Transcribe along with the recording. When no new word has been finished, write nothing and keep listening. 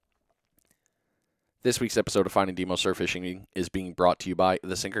This week's episode of Finding Demo Surf Fishing is being brought to you by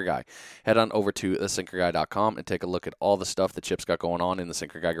The Sinker Guy. Head on over to thesinkerguy.com and take a look at all the stuff that Chip's got going on in the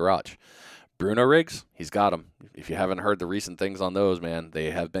Sinker Guy garage. Bruno rigs, he's got them. If you haven't heard the recent things on those, man,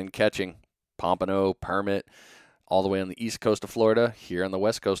 they have been catching. Pompano, Permit, all the way on the east coast of Florida, here on the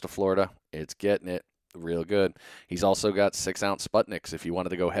west coast of Florida. It's getting it real good. He's also got 6-ounce Sputniks if you wanted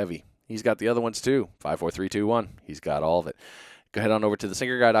to go heavy. He's got the other ones too, 54321. He's got all of it. Go ahead on over to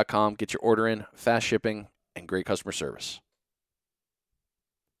thesinkerguy.com, get your order in, fast shipping, and great customer service.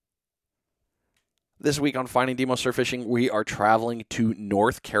 This week on Finding Demo Surf Fishing, we are traveling to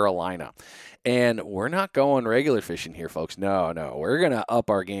North Carolina. And we're not going regular fishing here, folks. No. We're going to up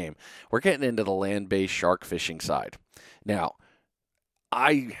our game. We're getting into the land-based shark fishing side. Now,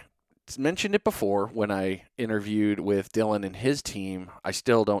 I mentioned it before when I interviewed with Dylan and his team. I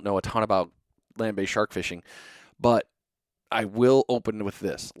still don't know a ton about land-based shark fishing, but I will open with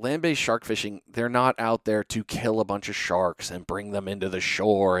this. Land-based shark fishing, they're not out there to kill a bunch of sharks and bring them into the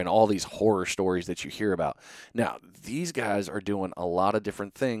shore and all these horror stories that you hear about. Now, these guys are doing a lot of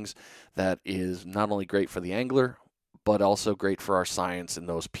different things that is not only great for the angler, but also great for our science in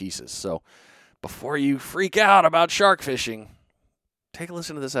those pieces. So before you freak out about shark fishing, take a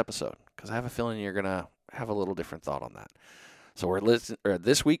listen to this episode, because I have a feeling you're going to have a little different thought on that. So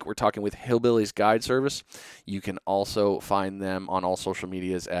this week, we're talking with Hillbillies Guide Service. You can also find them on all social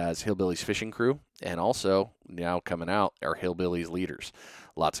medias as Hillbillies Fishing Crew, and also, now coming out, are Hillbillies Leaders.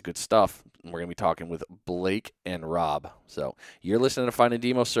 Lots of good stuff. We're going to be talking with Blake and Rob. So you're listening to Finding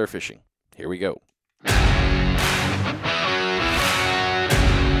Demo Surf Fishing. Here we go.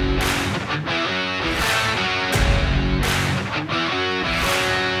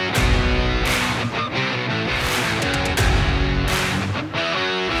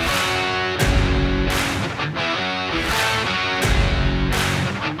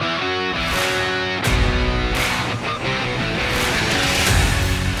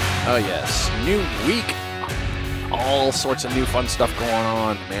 Oh, yes. New week. All sorts of new fun stuff going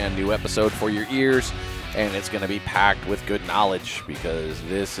on. Man, new episode for your ears. And it's going to be packed with good knowledge, because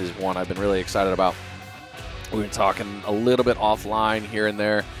this is one I've been really excited about. We've been talking a little bit offline here and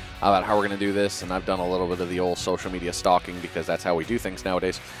there about how we're going to do this. And I've done a little bit of the old social media stalking, because that's how we do things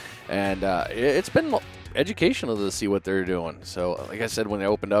nowadays. And it's been educational to see what they're doing. So, like I said, when I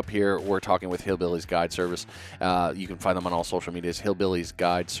opened up here, we're talking with Hillbillies Guide Service. You can find them on all social medias. Hillbillies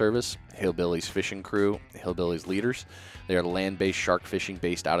Guide Service, Hillbillies Fishing Crew, Hillbillies Leaders. They are land-based shark fishing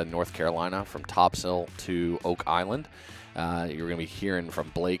based out in North Carolina, from Topsail to Oak Island. You're going to be hearing from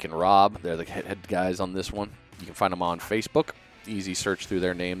Blake and Rob. They're the head guys on this one. You can find them on Facebook. Easy search through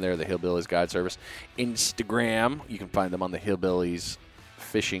their name there, the Hillbillies Guide Service. Instagram, you can find them on the Hillbillies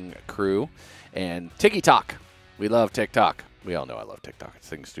Fishing Crew. And TikTok. We love TikTok. We all know I love TikTok. This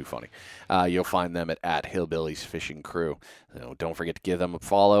thing's too funny. You'll find them at Hillbillies Fishing Crew. So don't forget to give them a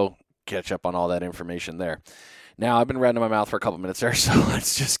follow. Catch up on all that information there. Now, I've been running my mouth for a couple minutes there, so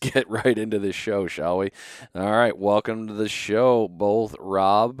let's just get right into this show, shall we? All right, welcome to the show, both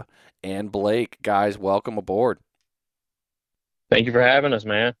Rob and Blake. Guys, welcome aboard. Thank you for having us,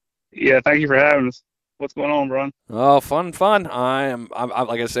 man. Yeah, thank you for having us. What's going on, Bron? Oh, fun. I'm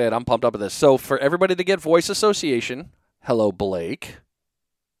like I said, I'm pumped up with this. So for everybody to get voice association, hello, Blake.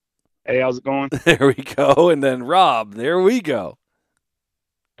 Hey, how's it going? There we go. And then Rob, there we go.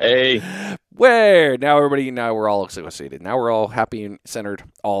 Hey. Now we're all associated. Now we're all happy and centered.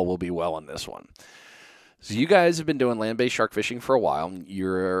 All will be well on this one. So you guys have been doing land-based shark fishing for a while.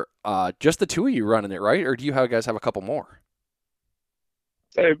 You're just the two of you running it, right? Or do you guys have a couple more?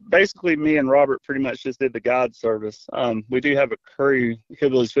 So basically, me and Robert pretty much just did the guide service. We do have a crew,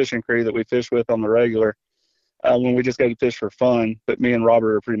 Hillbillies Fishing Crew, that we fish with on the regular when we just go to fish for fun. But me and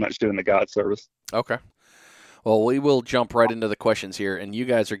Robert are pretty much doing the guide service. Okay. Well, we will jump right into the questions here, and you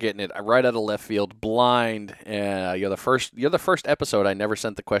guys are getting it right out of left field, blind. You're the first episode I never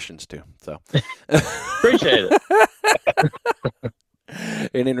sent the questions to. So appreciate it.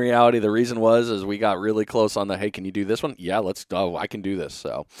 And in reality, the reason is we got really close on the, hey, can you do this one? Yeah, I can do this.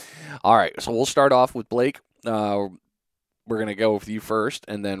 So, all right. So we'll start off with Blake. We're going to go with you first,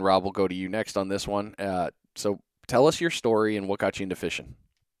 and then Rob will go to you next on this one. So tell us your story and what got you into fishing.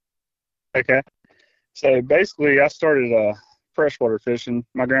 Okay. So basically, I started freshwater fishing.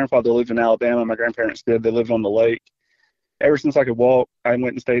 My grandfather lived in Alabama. My grandparents did. They lived on the lake. Ever since I could walk, I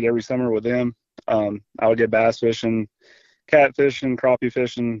went and stayed every summer with them. I would get bass fishing, catfishing, crappie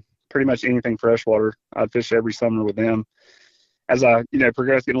fishing, pretty much anything freshwater. I'd fish every summer with them. As I,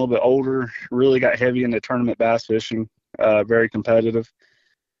 progressed, getting a little bit older, really got heavy into tournament bass fishing, very competitive.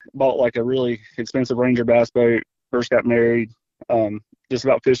 Bought like a really expensive Ranger bass boat, first got married, just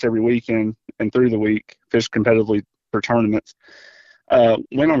about fished every weekend. and through the week, fished competitively for tournaments.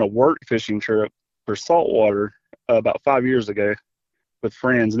 Went on a work fishing trip for saltwater about 5 years ago with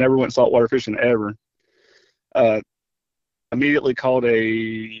friends. Never went saltwater fishing ever. Immediately caught I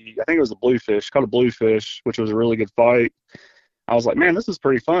think it was a bluefish, caught a bluefish, which was a really good fight. I was like, man, this is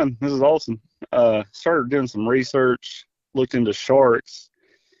pretty fun. This is awesome. Started doing some research, looked into sharks,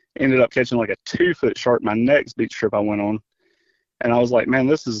 ended up catching like a 2-foot shark my next beach trip I went on. And I was like, man,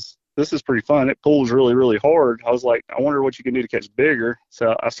 this is pretty fun. It pulls really, really hard. I was like, I wonder what you can do to catch bigger.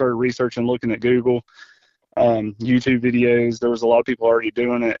 So I started researching, looking at Google, YouTube videos. There was a lot of people already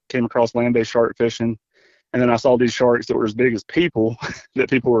doing it. Came across land-based shark fishing. And then I saw these sharks that were as big as people that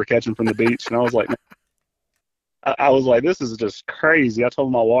people were catching from the beach. And I was like, man, I was like, this is just crazy. I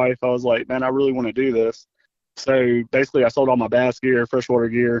told my wife, I was like, man, I really want to do this. So basically I sold all my bass gear, freshwater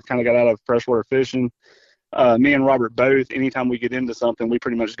gear, kind of got out of freshwater fishing. Me and Robert both, anytime we get into something, we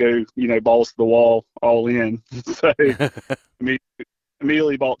pretty much go, balls to the wall, all in. So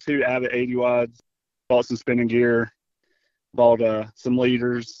immediately bought 2 Abbott 80 wides, bought some spinning gear, bought some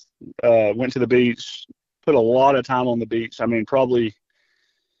leaders, went to the beach, put a lot of time on the beach. I mean, probably,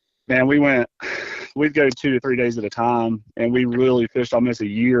 man, we'd go 2 to 3 days at a time, and we really fished almost a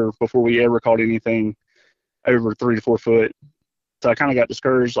year before we ever caught anything over 3 to 4 foot. So I kind of got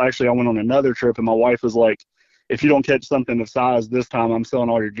discouraged. Actually, I went on another trip, and my wife was like, if you don't catch something of size this time, I'm selling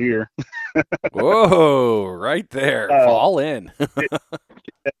all your gear. Whoa, right there. All in.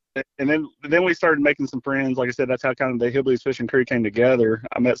 And then we started making some friends. Like I said, that's how kind of the Hillbillies Fishing Crew came together.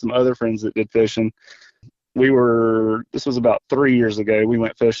 I met some other friends that did fishing. This was about 3 years ago, we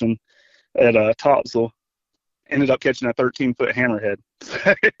went fishing at Topsail. Ended up catching a 13-foot hammerhead.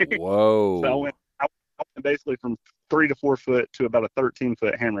 Whoa. So I went basically from 3 to 4 foot to about a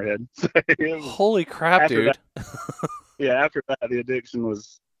 13-foot hammerhead. Holy crap, dude. After that, the addiction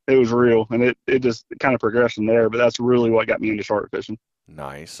was real, and it just kind of progressed from there, but that's really what got me into shark fishing.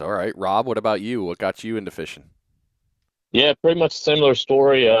 Nice. All right. Rob, what about you? What got you into fishing? Yeah, pretty much similar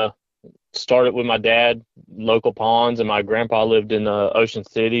story. Started with my dad, local ponds, and my grandpa lived in Ocean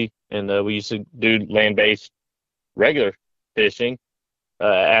City, and we used to do land-based regular fishing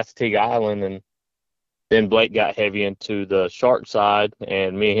at Assateague Island, and then Blake got heavy into the shark side,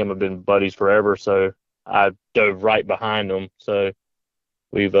 and me and him have been buddies forever, so I dove right behind him. So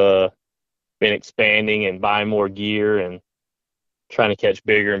we've been expanding and buying more gear and trying to catch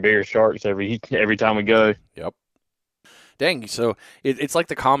bigger and bigger sharks every time we go. Yep. Dang, so it's like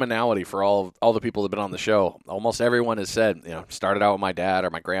the commonality for all the people that have been on the show. Almost everyone has said, started out with my dad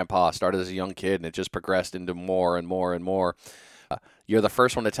or my grandpa, started as a young kid, and it just progressed into more and more and more. You're the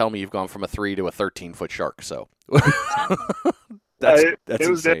first one to tell me you've gone from a 3 to a 13-foot shark, so that's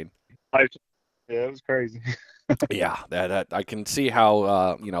insane. Yeah, it was crazy. Yeah, that I can see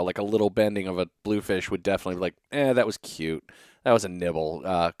how like a little bending of a bluefish would definitely be like, that was cute. That was a nibble,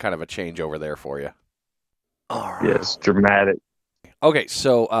 kind of a changeover there for you. All right. Yes, dramatic. Okay,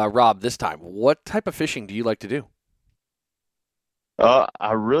 so Rob, this time, what type of fishing do you like to do?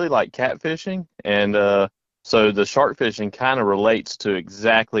 I really like catfishing, and so the shark fishing kind of relates to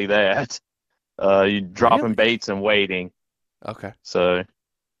exactly that. You dropping baits and waiting. Okay. So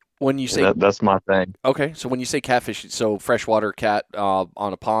when you say that's my thing. Okay, so when you say catfish, so freshwater cat on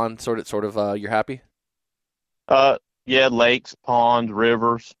a pond, sort of, you're happy? Yeah, lakes, ponds,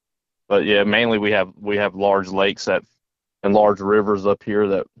 rivers, but yeah, mainly we have large lakes and large rivers up here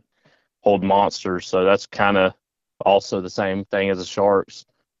that hold monsters. So that's kind of also the same thing as the sharks.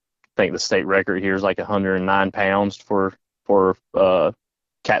 I think the state record here is like 109 pounds for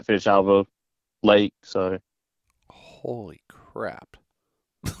catfish out of a lake. So, holy crap!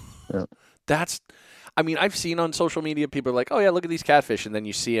 Yeah. I've seen on social media people are like, oh yeah, look at these catfish, and then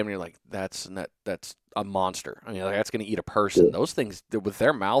you see them, and you're like, that's a monster. I mean, like, that's going to eat a person. Yeah. Those things with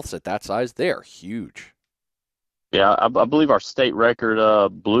their mouths at that size, they are huge. Yeah, I believe our state record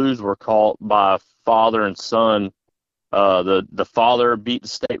blues were caught by father and son. The father beat the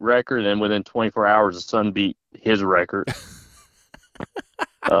state record, and then within 24 hours, the son beat his record.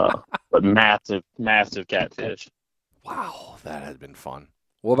 But massive catfish. Wow, that has been fun.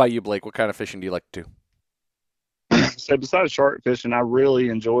 What about you, Blake? What kind of fishing do you like to do? So besides shark fishing, I really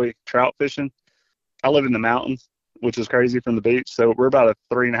enjoy trout fishing. I live in the mountains, which is crazy from the beach. So we're about a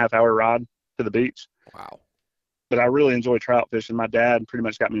 3.5 hour ride to the beach. Wow. But I really enjoy trout fishing. My dad pretty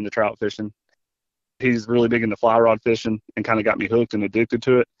much got me into trout fishing. He's really big into fly rod fishing and kind of got me hooked and addicted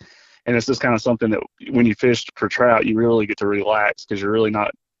to it. And it's just kind of something that when you fish for trout, you really get to relax because you're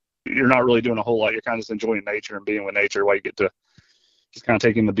not really doing a whole lot. You're kind of just enjoying nature and being with nature while you get to just kind of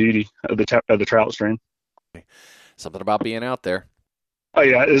taking the beauty of the trout stream. Something about being out there. Oh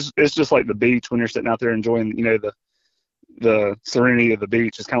yeah, it's just like the beach when you're sitting out there enjoying, the serenity of the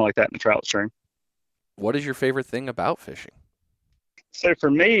beach. It's kind of like that in the trout stream. What is your favorite thing about fishing? So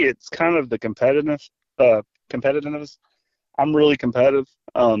for me, it's kind of the competitiveness. I'm really competitive.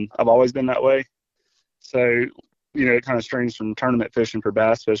 I've always been that way. So, it kind of strains from tournament fishing for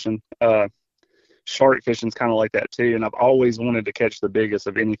bass fishing. Shark fishing's kind of like that too. And I've always wanted to catch the biggest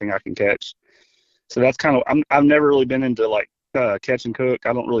of anything I can catch. So that's kind of, I've never really been into like catch and cook.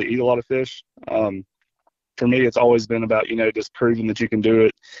 I don't really eat a lot of fish. For me, it's always been about, just proving that you can do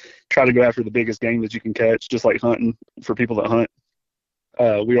it. Try to go after the biggest game that you can catch, just like hunting for people that hunt.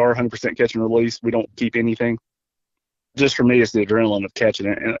 We are 100% catch and release. We don't keep anything. Just for me, it's the adrenaline of catching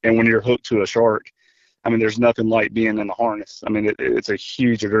it. And when you're hooked to a shark, I mean, there's nothing like being in the harness. I mean, it's a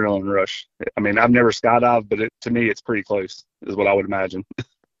huge adrenaline rush. I mean, I've never skydived, but to me, it's pretty close, is what I would imagine.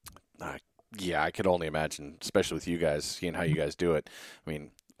 Yeah, I could only imagine, especially with you guys, seeing how you guys do it. I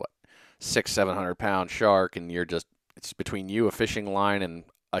mean, what, 600-700 pound shark, and it's between you, a fishing line, and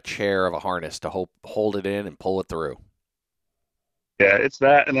a chair of a harness to hold it in and pull it through. Yeah, it's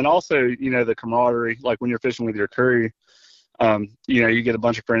that. And then also, the camaraderie, like when you're fishing with your crew, you get a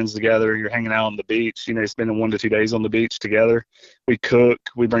bunch of friends together, you're hanging out on the beach, spending 1 to 2 days on the beach together. We cook,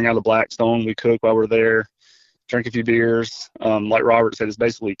 we bring out a Blackstone, we cook while we're there, drink a few beers. Like Robert said, it's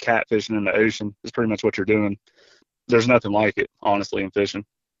basically catfishing in the ocean. It's pretty much what you're doing. There's nothing like it, honestly, in fishing.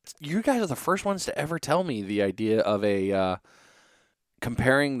 You guys are the first ones to ever tell me the idea of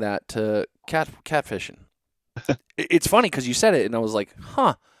comparing that to catfishing. It's funny because you said it, and I was like,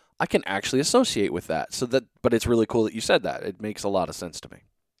 huh, I can actually associate with that. But it's really cool that you said that. It makes a lot of sense to me.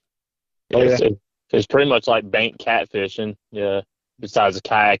 Oh, yeah. It's pretty much like bank catfishing, yeah. Besides the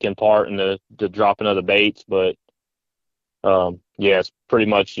kayaking part and the dropping of the baits, but it's pretty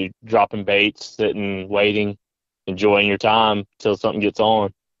much you dropping baits, sitting, waiting, enjoying your time till something gets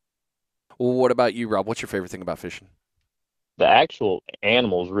on. Well, what about you, Rob? What's your favorite thing about fishing? The actual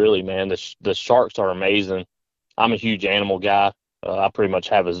animals, really, man. The sharks are amazing. I'm a huge animal guy. I pretty much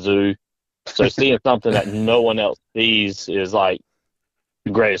have a zoo, so seeing something that no one else sees is like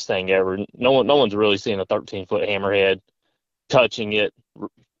the greatest thing ever. No one's really seen a 13-foot hammerhead, touching it,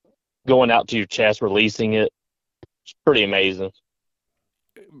 going out to your chest, releasing it. It's pretty amazing.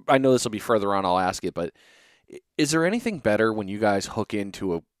 I know this will be further on. I'll ask it, but is there anything better when you guys hook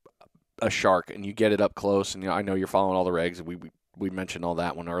into a shark and you get it up close? And I know you're following all the regs, and we mentioned all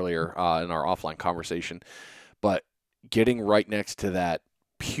that one earlier in our offline conversation. But getting right next to that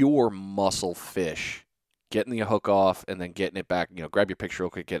pure muscle fish, getting the hook off, and then getting it back, grab your picture real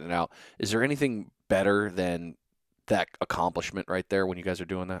quick, getting it out. Is there anything better than that accomplishment right there when you guys are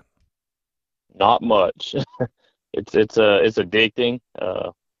doing that? Not much. It's addicting.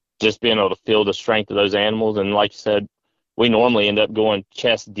 Just being able to feel the strength of those animals, and like you said, we normally end up going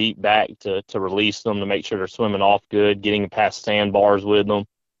chest deep back to release them, to make sure they're swimming off good, getting past sandbars with them,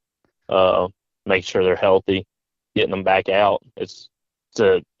 make sure they're healthy, getting them back out. It's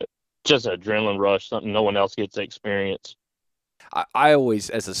just an adrenaline rush, something no one else gets to experience. I always,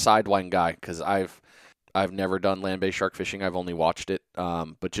 as a sideline guy, because I've never done land-based shark fishing. I've only watched it,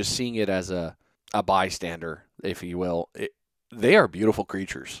 but just seeing it as a bystander, if you will, they are beautiful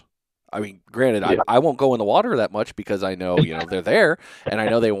creatures. I mean, granted, yeah. I won't go in the water that much because I know, they're there, and I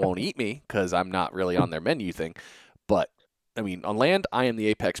know they won't eat me because I'm not really on their menu thing. But, I mean, on land, I am the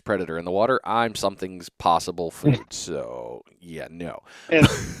apex predator. In the water, I'm something's possible food. So, yeah, no. And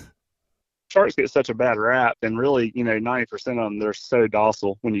sharks get such a bad rap, and really, 90% of them, they're so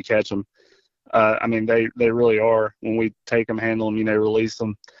docile when you catch them. I mean, they really are. When we take them, handle them, release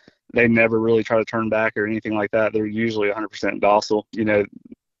them, they never really try to turn back or anything like that. They're usually 100% docile.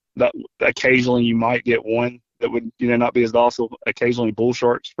 Occasionally you might get one that would, not be as docile. Occasionally bull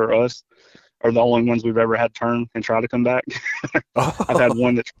sharks for us are the only ones we've ever had turn and try to come back. I've had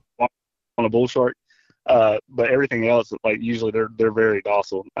one that's on a bull shark. But everything else, like usually they're very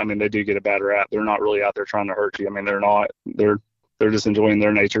docile. I mean, they do get a bad rap. They're not really out there trying to hurt you. I mean, they're not. They're just enjoying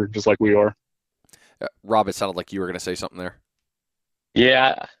their nature, just like we are. Rob, it sounded like you were going to say something there.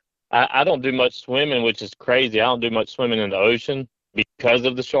 Yeah, I don't do much swimming, which is crazy. I don't do much swimming in the ocean because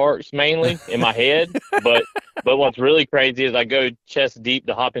of the sharks, mainly in my head. But what's really crazy is I go chest deep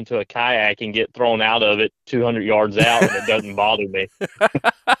to hop into a kayak and get thrown out of it 200 yards out, and it doesn't bother me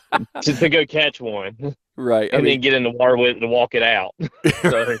to go catch one. Right. And then get in the water with it to walk it out.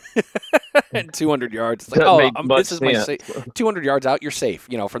 So, and 200 yards. It's like, this is my safe. 200 yards out, you're safe.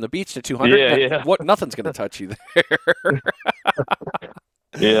 From the beach to 200, yeah. Nothing's going to touch you there.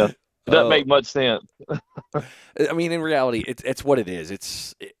 Yeah. Doesn't make much sense. I mean, in reality, it's what it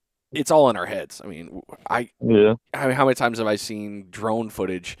is. it's all in our heads. I mean, Yeah. how many times have I seen drone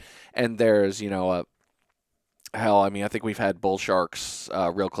footage and there's, hell, I mean, I think we've had bull sharks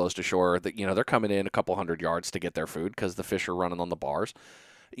real close to shore that, they're coming in a couple 100 yards to get their food because the fish are running on the bars.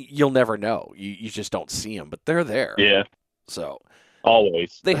 You'll never know. You just don't see them, but they're there. Yeah. So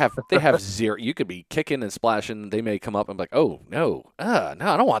Always. they have zero. You could be kicking and splashing. They may come up and be like, oh no, no,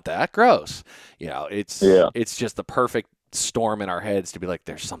 I don't want that. Gross. It's just the perfect storm in our heads to be like,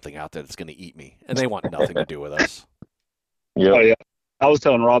 there's something out there that's going to eat me, and they want nothing to do with us. Yeah. Oh yeah. I was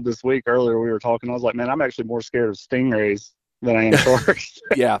telling Rob this week earlier we were talking. I was like, man, I'm actually more scared of stingrays than I am sharks.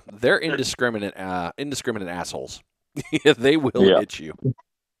 Yeah, they're indiscriminate assholes. They will hit you.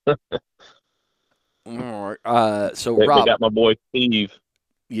 All right. So They Rob, got my boy Steve.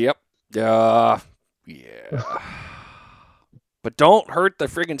 Yep. Yeah. But don't hurt the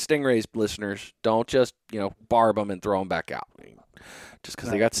friggin' stingrays, listeners. Don't just barb them and throw them back out. I mean, just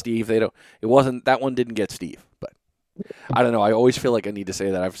because they got Steve, they don't. It wasn't that one didn't get Steve, but I don't know. I always feel like I need to say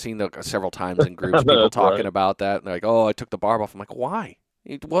that. I've seen several times in groups people talking about that. And they're like, "Oh, I took the barb off." I'm like, "Why?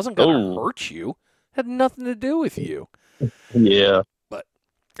 It wasn't going to hurt you. It had nothing to do with you." Yeah. But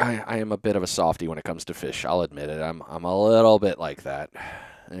I am a bit of a softie when it comes to fish. I'll admit it. I'm a little bit like that.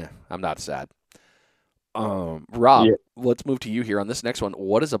 I'm not sad. Rob, let's move to you here on this next one.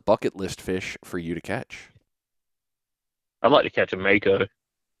 What is a bucket list fish for you to catch? I'd like to catch a mako.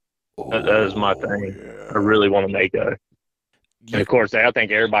 That is my thing. Yeah. I really want a mako. And of course, I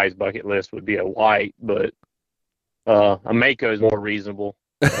think everybody's bucket list would be a white, but a mako is more reasonable.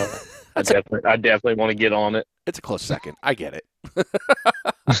 I definitely want to get on it. It's a close second. I get it.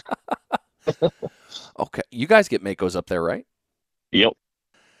 Okay, you guys get makos up there, right? Yep.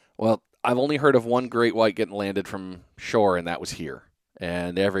 Well, I've only heard of one great white getting landed from shore, and that was here.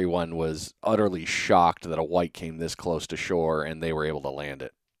 And everyone was utterly shocked that a white came this close to shore and they were able to land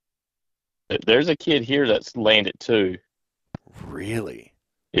it. There's a kid here that's landed too. Really?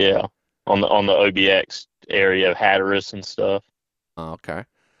 Yeah, on the OBX area of Hatteras and stuff. Okay.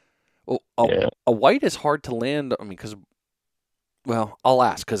 Well, a white is hard to land. I mean, I'll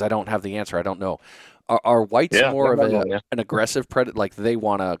ask because I don't have the answer. I don't know. Are whites more of an aggressive predator? Like they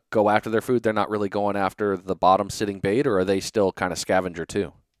want to go after their food? They're not really going after the bottom sitting bait, or are they still kind of scavenger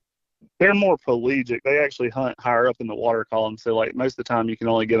too? They're more pelagic. They actually hunt higher up in the water column. So like most of the time you can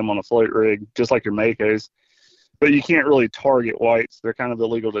only get them on a float rig, just like your makos. But you can't really target whites. They're kind of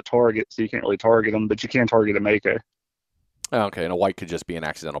illegal to target, so you can't really target them, but you can target a mako. Okay, and a white could just be an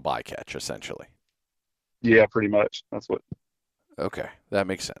accidental bycatch, essentially. Yeah, pretty much. That's what. Okay, that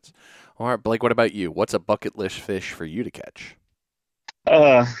makes sense. All right, Blake, what about you? What's a bucket list fish for you to catch?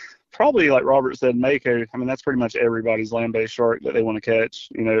 Probably like Robert said, mako. I mean, that's pretty much everybody's land-based shark that they want to catch.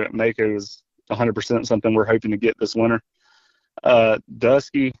 Mako is 100% something we're hoping to get this winter.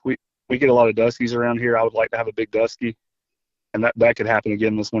 Dusky, we get a lot of duskies around here. I would like to have a big dusky, and that could happen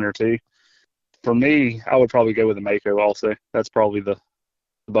again this winter too. For me, I would probably go with a mako also. That's probably the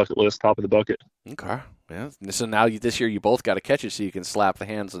bucket list, top of the bucket. Okay. Yeah. So now this year you both got to catch it so you can slap the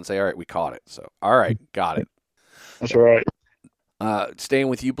hands and say, all right, we caught it. So, all right, got it. That's right. Staying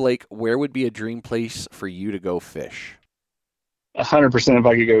with you, Blake, where would be a dream place for you to go fish? 100% if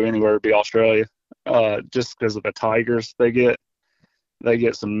I could go anywhere, it'd be Australia. Just because of the tigers they get. They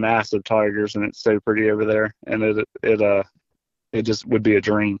get some massive tigers, and it's so pretty over there. And it just would be a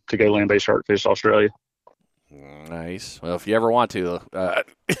dream to go land-based shark fish Australia. Nice. Well, if you ever want to,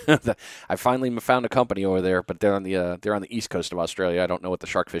 I finally found a company over there, but they're on the east coast of Australia. I don't know what the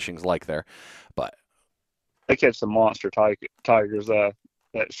shark fishing's like there, but they catch some monster tigers. That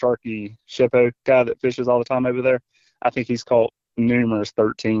Sharky Shippo guy that fishes all the time over there, I think he's caught numerous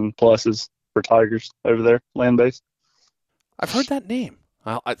 13 pluses for tigers over there, land-based. I've heard that name.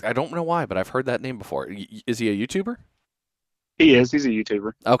 I don't know why, but I've heard that name before. Is he a YouTuber? He is. He's a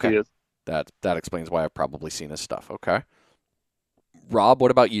YouTuber. Okay. He is. That explains why I've probably seen his stuff. Okay. Rob,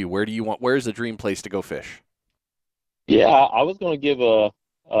 what about you? Where's the dream place to go fish? Yeah, I was going to give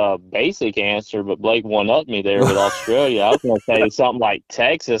a basic answer, but Blake one-upped me there with Australia. I was going to say something like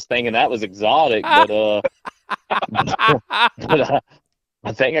Texas, thinking that was exotic, but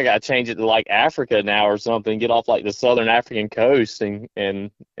I think I got to change it to like Africa now or something. Get off like the southern African coast and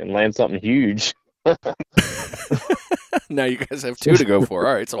land something huge. Now you guys have two to go for.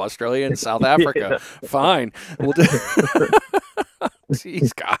 All right, so Australia and South Africa. Yeah. Fine. We'll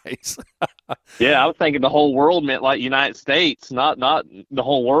Jeez, guys. Yeah, I was thinking the whole world meant like United States, not the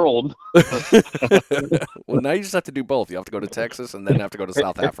whole world. Well, now you just have to do both. You have to go to Texas and then have to go to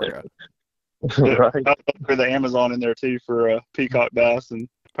South Africa. Right. For the Amazon in there too for peacock bass and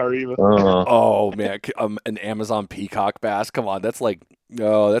pariva. Oh man, an Amazon peacock bass. Come on, that's like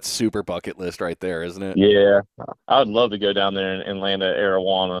Oh, that's super bucket list right there, isn't it? Yeah, I would love to go down there and land an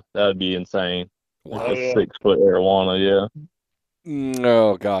arowana. That would be insane. Like Oh a Wow. yeah. 6 foot arowana. Yeah.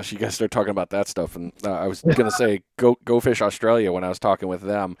 Oh gosh, you guys start talking about that stuff, and I was gonna say go fish Australia when I was talking with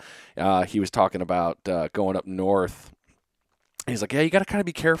them. He was talking about going up north. He's like, yeah, you got to kind of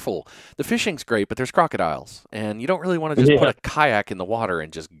be careful. The fishing's great, but there's crocodiles, and you don't really want to just put Yeah. a kayak in the water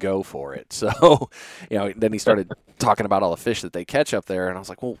and just go for it. So, then he started talking about all the fish that they catch up there, and I was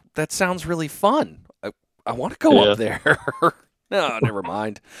like, well, that sounds really fun. I want to go up Yeah. there. No, never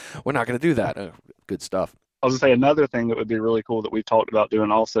mind. We're not going to do that. Good stuff. I was gonna say another thing that would be really cool that we've talked about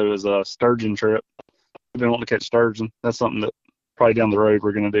doing also is a sturgeon trip. We've been wanting to catch sturgeon. That's something that probably down the road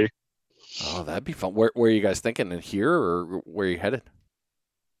we're gonna do. Oh, that'd be fun. Where are you guys thinking? In here or where are you headed?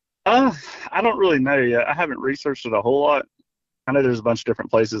 Uh, I don't really know yet. I haven't researched it a whole lot. I know there's a bunch of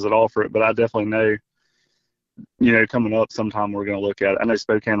different places that offer it, but I definitely know, coming up sometime we're gonna look at it. I know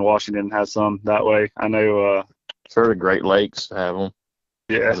Spokane, Washington has some that way. I know, Sure, the Great Lakes have them.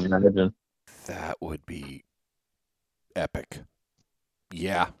 yeah. I'd imagine. That would be epic.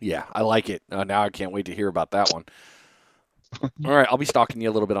 Yeah, yeah, I like it. Now I can't wait to hear about that one. All right, I'll be stalking you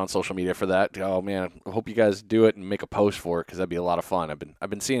a little bit on social media for that. Oh man, I hope you guys do it and make a post for it because that'd be a lot of fun. I've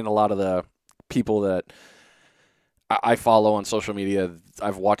been seeing a lot of the people that I follow on social media.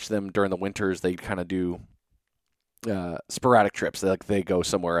 I've watched them during the winters. They kind of do sporadic trips. They go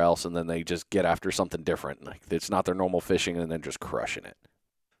somewhere else and then they just get after something different. Like it's not their normal fishing and then just crushing it.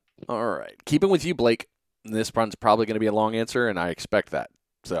 All right, keeping with you, Blake. This one's probably going to be a long answer, and I expect that.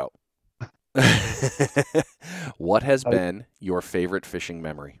 So. What has been your favorite fishing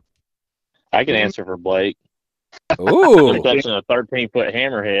memory? I can answer for Blake. Ooh, Catching a 13-foot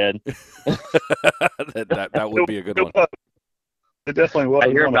hammerhead. that would be a good one. It definitely was. I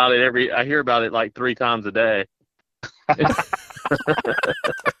hear about it like 3 times a day.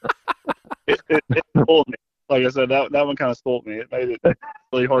 It spoiled me. Like I said, that one kind of spoiled me. It made it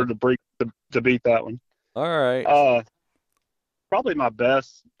really hard to beat that one. All right. Probably my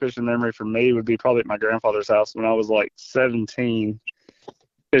best fishing memory for me would be probably at my grandfather's house when I was like 17,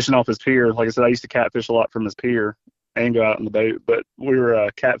 fishing off his pier. Like I said, I used to catfish a lot from his pier and go out in the boat. But we were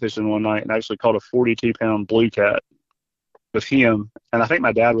catfishing one night and actually caught a 42-pound blue cat with him. And I think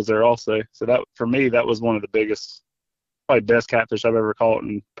my dad was there also. So that for me, that was one of the biggest, probably best catfish I've ever caught,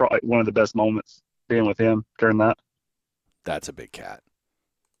 and probably one of the best moments being with him during that. That's a big cat.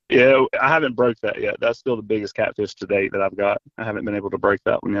 Yeah, I haven't broke that yet. That's still the biggest catfish to date that I've got. I haven't been able to break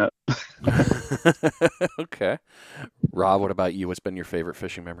that one yet. Okay. Rob, what about you? What's been your favorite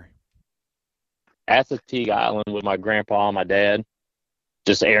fishing memory? Assateague Island with my grandpa and my dad.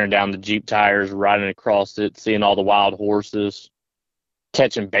 Just airing down the Jeep tires, riding across it, seeing all the wild horses,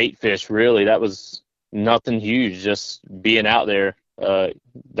 catching bait fish. Really, that was nothing huge. Just being out there.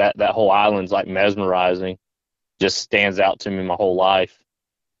 That whole island's like mesmerizing. Just stands out to me my whole life.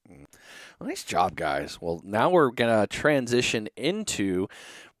 Nice job, guys. Well, now we're going to transition into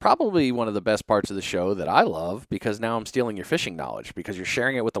probably one of the best parts of the show that I love because now I'm stealing your fishing knowledge because you're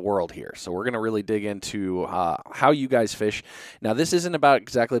sharing it with the world here. So we're going to really dig into how you guys fish. Now, this isn't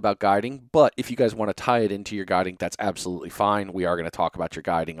exactly about guiding, but if you guys want to tie it into your guiding, that's absolutely fine. We are going to talk about your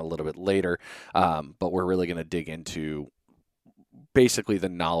guiding a little bit later, but we're really going to dig into basically the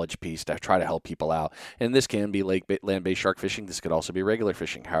knowledge piece to try to help people out. And this can be land-based shark fishing. This could also be regular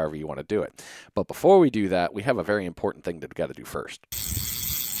fishing, however you want to do it. But before we do that, we have a very important thing that we've got to do first.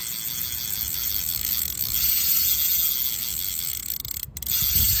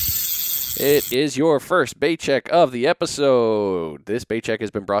 It is your first bait check of the episode. This bait check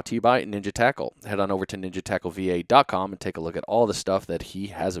has been brought to you by Ninja Tackle. Head on over to ninjatackleva.com and take a look at all the stuff that he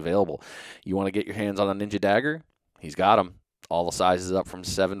has available. You want to get your hands on a Ninja Dagger? He's got them. All the sizes up from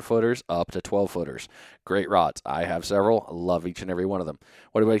 7-footers up to 12-footers. Great rods. I have several. I love each and every one of them.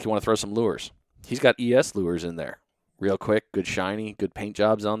 What about if you want to throw some lures? He's got ES lures in there. Real quick, good shiny, good paint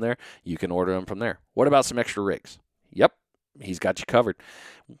jobs on there. You can order them from there. What about some extra rigs? Yep, he's got you covered.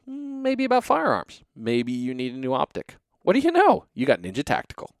 Maybe about firearms. Maybe you need a new optic. What do you know? You got Ninja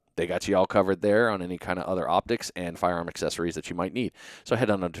Tactical. They got you all covered there on any kind of other optics and firearm accessories that you might need. So head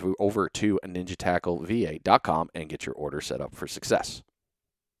on over to ninjatackleva.com and get your order set up for success.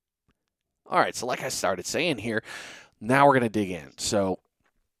 All right, so like I started saying here, now we're going to dig in. So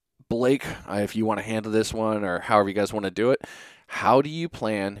Blake, if you want to handle this one or however you guys want to do it, how do you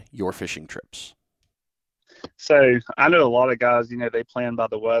plan your fishing trips? So I know a lot of guys, they plan by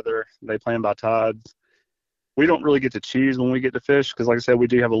the weather, they plan by tides. We don't really get to choose when we get to fish because, like I said, we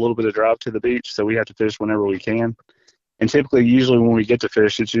do have a little bit of drive to the beach, so we have to fish whenever we can. And typically, usually when we get to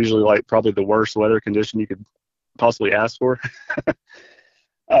fish, it's usually like probably the worst weather condition you could possibly ask for.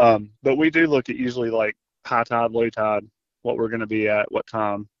 But we do look at usually like high tide, low tide, what we're going to be at, what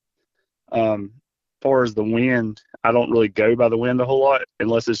time. As far as the wind, I don't really go by the wind a whole lot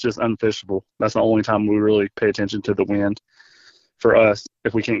unless it's just unfishable. That's the only time we really pay attention to the wind for us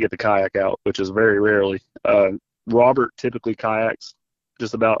if we can't get the kayak out, which is very rarely. Robert typically kayaks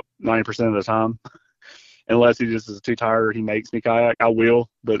just about 90% of the time. Unless he just is too tired or he makes me kayak, I will,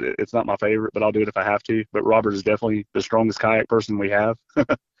 but it's not my favorite, but I'll do it if I have to. But Robert is definitely the strongest kayak person we have.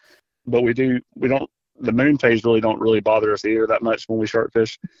 But the moon phase don't really bother us either that much when we shark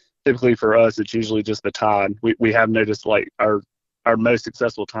fish. Typically for us, it's usually just the tide. We have noticed like our most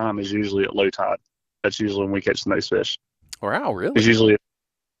successful time is usually at low tide. That's usually when we catch the most fish. Wow, really? It's usually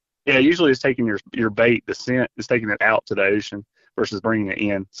it's taking your bait, the scent is taking it out to the ocean versus bringing it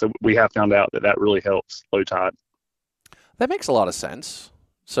in. So we have found out that really helps low tide. That makes a lot of sense.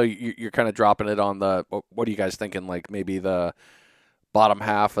 So you're kind of dropping it on what are you guys thinking, like maybe the bottom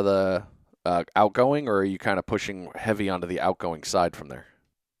half of the outgoing, or are you kind of pushing heavy onto the outgoing side from there?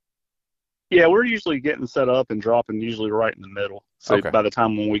 Yeah, we're usually getting set up and dropping usually right in the middle. So Okay. By the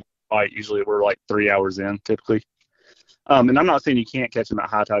time when we fight, usually we're like 3 hours in typically. And I'm not saying you can't catch them at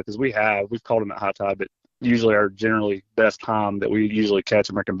high tide because we've caught them at high tide, but usually our generally best time that we usually catch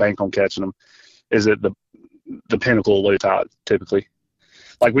them or can bank on catching them is at the pinnacle of low tide typically.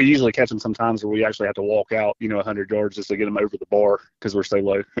 Like we usually catch them sometimes where we actually have to walk out 100 yards just to get them over the bar because we're so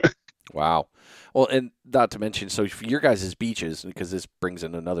low. Wow. Well, and not to mention, so for your guys' beaches, because this brings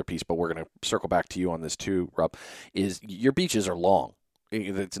in another piece, but we're going to circle back to you on this too, Rob, is your beaches are long.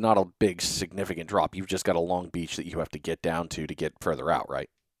 It's not a big significant drop. You've just got a long beach that you have to get down to get further out, right?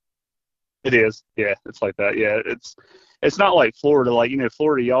 It is. Yeah, it's like that. Yeah, it's not like Florida. Like,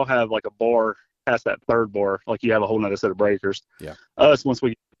 Florida, y'all have like a bar past that third bar. Like you have a whole nother set of breakers. Yeah. Us, once we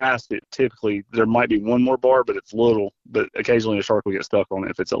get past it, typically there might be one more bar, but it's little. But occasionally a shark will get stuck on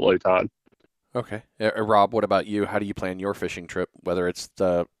it if it's at low tide. Okay. Rob, what about you? How do you plan your fishing trip, whether it's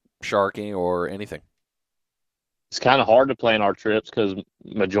the sharking or anything? It's kind of hard to plan our trips because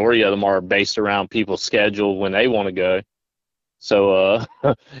majority of them are based around people's schedule when they want to go. So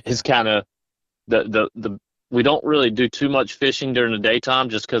it's kind of the we don't really do too much fishing during the daytime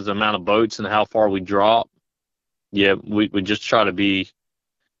just because the amount of boats and how far we drop. Yeah, we just try to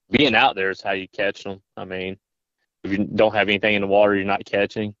being out there is how you catch them. I mean, if you don't have anything in the water, you're not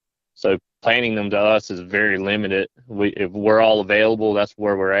catching. So planning them to us is very limited. If we're all available, that's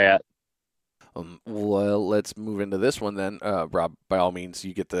where we're at. Well, let's move into this one then. Rob, by all means,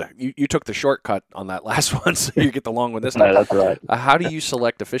 you took the shortcut on that last one, so you get the long one this time. No, that's right. How do you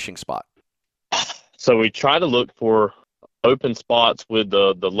select a fishing spot? So we try to look for open spots with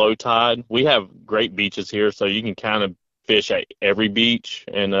the low tide. We have great beaches here, so you can kind of fish at every beach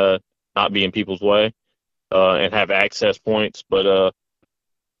and not be in people's way and have access points. But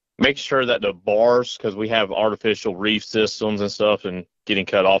make sure that the bars, because we have artificial reef systems and stuff, and getting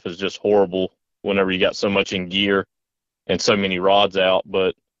cut off is just horrible whenever you got so much in gear and so many rods out.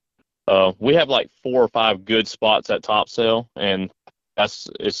 But we have like 4 or 5 good spots at topsail, and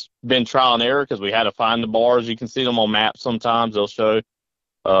it's been trial and error because we had to find the bars. You can see them on maps sometimes, they'll show.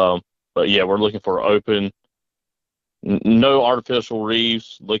 But yeah, we're looking for open, no artificial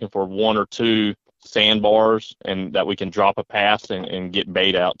reefs, looking for 1 or 2 sandbars and that we can drop a pass and get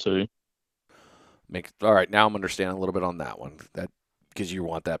bait out to. All right, now I'm understanding a little bit on that one. That because you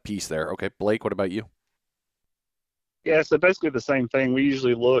want that piece there. Okay, Blake, what about you? Yeah, so basically the same thing. We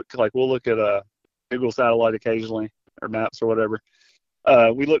usually we'll look at a Google satellite occasionally or maps or whatever.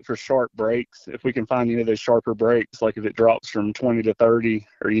 We look for sharp breaks. If we can find any of those sharper breaks, like if it drops from 20 to 30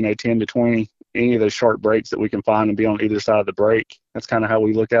 or 10 to 20, any of those sharp breaks that we can find and be on either side of the break. That's kind of how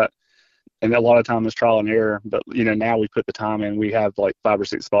we look at. And a lot of time is trial and error. But now we put the time in. We have like 5 or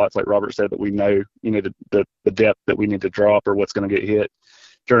 6 spots, like Robert said, that we know the depth that we need to drop or what's going to get hit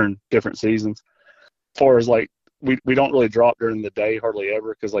during different seasons. As far as like we don't really drop during the day hardly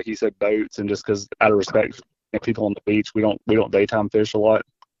ever because, like he said, boats, and just because out of respect for people on the beach, we don't daytime fish a lot.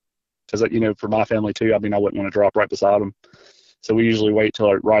 Because for my family too, I mean, I wouldn't want to drop right beside them. So we usually wait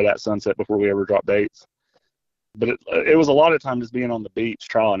till right at sunset before we ever drop baits. But it was a lot of time just being on the beach,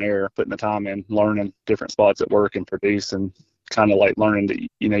 trial and error, putting the time in, learning different spots at work and produce, and kind of like learning that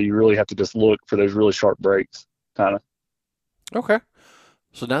you really have to just look for those really sharp breaks, kind of. Okay.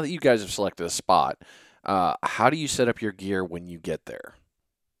 So now that you guys have selected a spot, how do you set up your gear when you get there?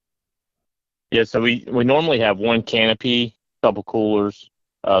 Yeah, so we normally have 1 canopy, couple coolers,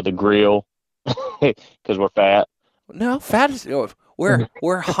 the grill, because we're fat. No, fat is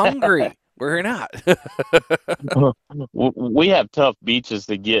we're hungry. We're not. We have tough beaches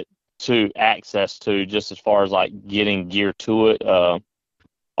to get to access to, just as far as like getting gear to it.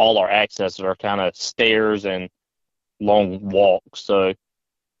 all our accesses are kind of stairs and long walks. So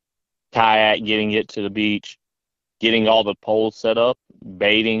kayak, getting it to the beach, getting all the poles set up,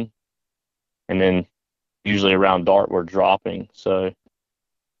 baiting, and then usually around dark we're dropping. So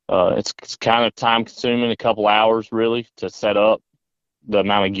it's kind of time consuming, a couple hours really to set up the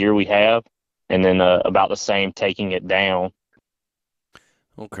amount of gear we have, and then about the same taking it down.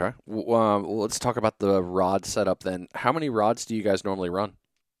 Okay. Let's talk about the rod setup then. How many rods do you guys normally run?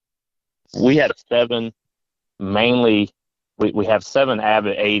 We had 7, mainly we have 7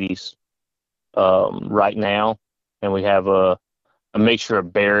 Avid 80s right now, and we have a mixture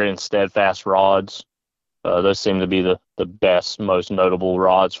of Barrett and Steadfast rods. Those seem to be the best, most notable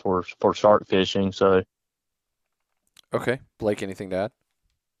rods for shark fishing. So, Okay. Blake, anything to add?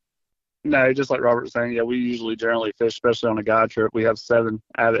 No, just like Robert was saying, yeah, we usually generally fish, especially on a guide trip. We have 7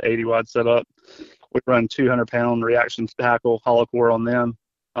 Avid 80 wide set up. We run 200-pound reaction tackle, hollow core on them.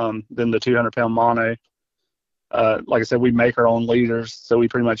 Then the 200-pound mono. Like I said, we make our own leaders, so we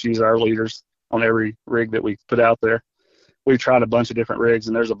pretty much use our leaders on every rig that we put out there. We've tried a bunch of different rigs,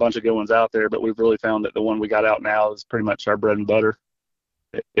 and there's a bunch of good ones out there, but we've really found that the one we got out now is pretty much our bread and butter.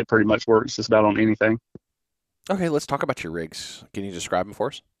 It pretty much works just about on anything. Okay, let's talk about your rigs. Can you describe them for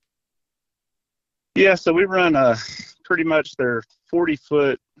us? Yeah, so we run pretty much they're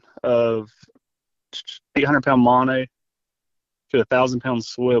 40-foot of 800-pound mono to 1,000-pound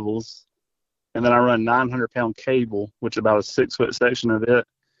swivels, and then I run 900-pound cable, which is about a 6-foot section of it.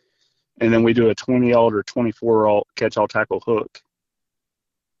 And then we do a 20-aught or 24-aught catch-all tackle hook.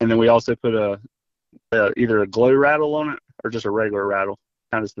 And then we also put either a glow rattle on it or just a regular rattle.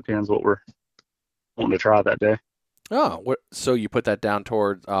 Kind of just depends what we're wanting to try that day. Oh, so you put that down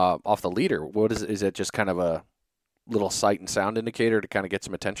toward off the leader. What is it just kind of a little sight and sound indicator to kind of get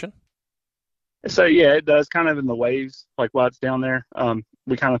some attention? So, yeah, it does kind of in the waves, like while it's down there.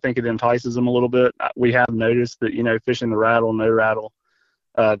 We kind of think it entices them a little bit. We have noticed that, fishing the rattle, no rattle,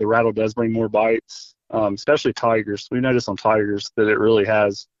 the rattle does bring more bites, especially tigers. We've noticed on tigers that it really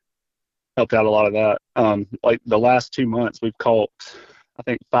has helped out a lot of that. Like the last 2 months, we've caught, I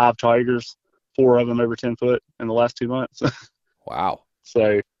think, 5 tigers, 4 of them over 10 foot in the last 2 months. Wow.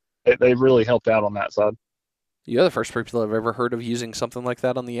 So they've really helped out on that side. You're the first people I've ever heard of using something like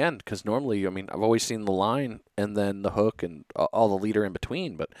that on the end, because normally, I've always seen the line and then the hook and all the leader in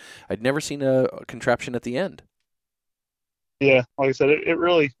between, but I'd never seen a contraption at the end. Yeah, like I said, it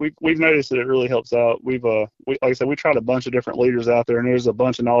really we've noticed that it really helps out. Like I said, we tried a bunch of different leaders out there, and there's a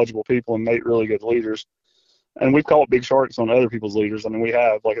bunch of knowledgeable people and make really good leaders. And we've caught big sharks on other people's leaders. We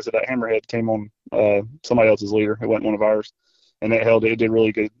have, like I said, that hammerhead came on somebody else's leader. It wasn't one of ours, and it held it. It did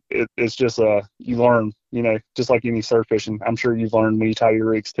really good. It's just you learn, just like any surf fishing. I'm sure you've learned when you tie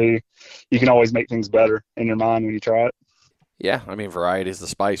your rigs too. You can always make things better in your mind when you try it. Yeah, variety is the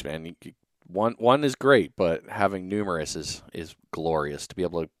spice, man. One is great, but having numerous is glorious to be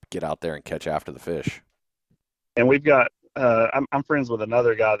able to get out there and catch after the fish. And we've got I'm friends with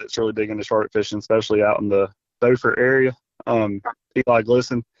another guy that's really big into shark fishing, especially out in the Beaufort area, Eli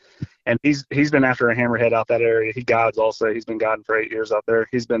Glisson. And he's been after a hammerhead out that area. He guides also. He's been guiding for 8 years out there.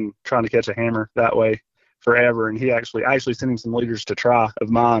 He's been trying to catch a hammer that way forever. And I actually sent him some leaders to try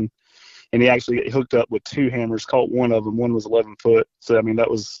of mine. And he actually hooked up with 2 hammers, caught one of them. One was 11 foot. So,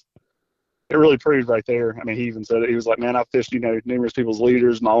 it really proved right there. He even said it. He was like, man, I've fished, numerous people's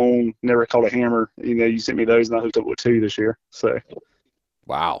leaders, my own, never caught a hammer. You sent me those, and I hooked up with 2 this year. So,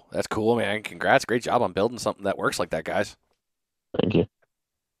 wow, that's cool, man. Congrats. Great job on building something that works like that, guys. Thank you.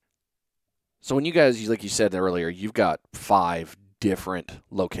 So when you guys, like you said earlier, you've got 5 different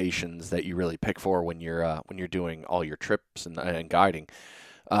locations that you really pick for when you're doing all your trips and guiding.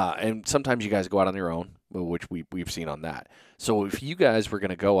 And sometimes you guys go out on your own, which we've seen on that. So if you guys were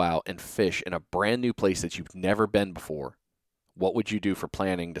going to go out and fish in a brand new place that you've never been before, what would you do for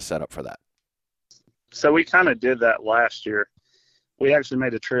planning to set up for that? So we kind of did that last year. We actually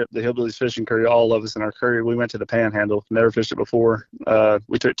made a trip, the Hillbillies fishing crew, all of us in our crew. We went to the Panhandle, never fished it before.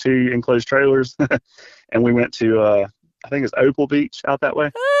 We took 2 enclosed trailers, and we went to, I think it's Opal Beach out that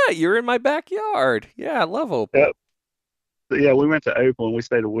way. Ah, you're in my backyard. Yeah, I love Opal. Yep. But yeah, we went to Opal, and we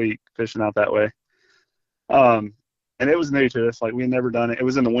stayed a week fishing out that way. And it was new to us. Like, we had never done it. It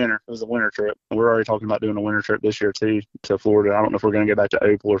was in the winter. It was a winter trip. And we're already talking about doing a winter trip this year, too, to Florida. I don't know if we're going to go back to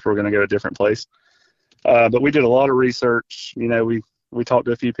Opal or if we're going to go to a different place. But we did a lot of research. We talked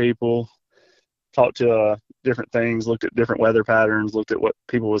to a few people, talked to different things, looked at different weather patterns, looked at what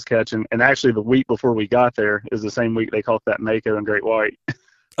people was catching. And actually, the week before we got there is the same week they caught that Mako and Great White.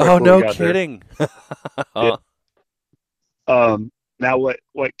 Oh, no kidding. Yeah. Now,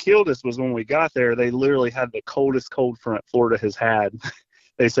 what killed us was when we got there, they literally had the coldest cold front Florida has had.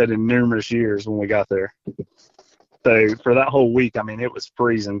 they said, in numerous years when we got there. So for that whole week, I mean, it was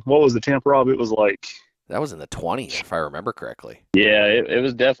freezing. What was the temp, Rob? It was like... That was in the 20s, if I remember correctly. Yeah, it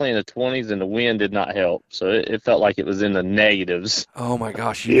was definitely in the 20s, and the wind did not help. So it felt like it was in the negatives. Oh, my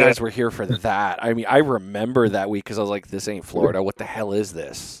gosh. You guys were here for that. I mean, I remember that week because I was like, this ain't Florida. What the hell is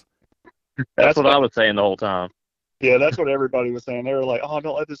this? That's what I was saying the whole time. Yeah, that's what everybody was saying. They were like, oh,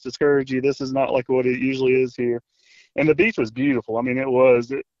 don't let this discourage you. This is not like what it usually is here. And the beach was beautiful. I mean, it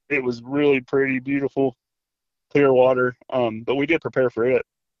was really pretty, beautiful, clear water. But we did prepare for it.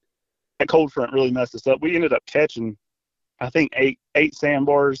 That cold front really messed us up. We ended up catching, I think, eight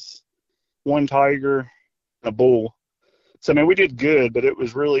sandbars, one tiger, and a bull. So I mean, we did good, but it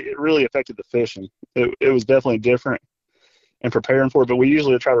really affected the fishing. It was definitely different and preparing for it. But we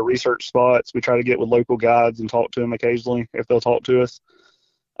usually try to research spots. We try to get with local guides and talk to them occasionally if they'll talk to us.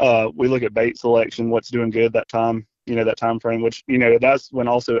 We look at bait selection, what's doing good that time. That time frame, which, that's when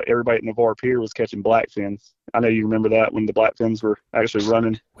also everybody at Navarre Pier was catching blackfins. I know you remember that when the blackfins were actually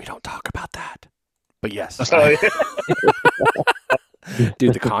running. We don't talk about that. But yes. Yeah.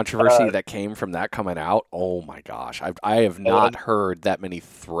 Dude, the controversy that came from that coming out, oh my gosh. I have not heard that many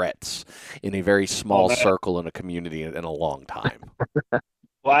threats in a very small circle in a community in a long time.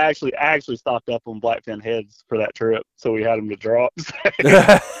 Well, I actually stocked up on blackfin heads for that trip, so we had them to drop.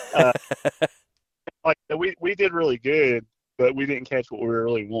 We did really good, but we didn't catch what we were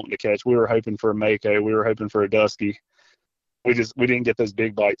really wanting to catch. We were hoping for a mako. We were hoping for a dusky. We didn't get those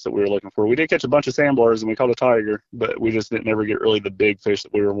big bites that we were looking for. We did catch a bunch of sandbars and we caught a tiger, but we just didn't ever get really the big fish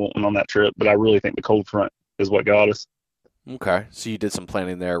that we were wanting on that trip. But I really think the cold front is what got us. Okay, so you did some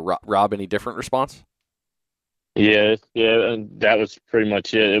planning there. Rob, any different response? Yeah, and that was pretty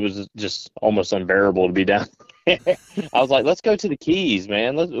much it. It was just almost unbearable to be down. I was like, let's go to the Keys,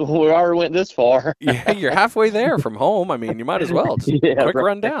 man. We already went this far. Yeah, you're halfway there from home. I mean, you might as well. Just quick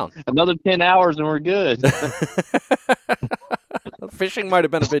rundown. Another 10 hours and we're good. Fishing might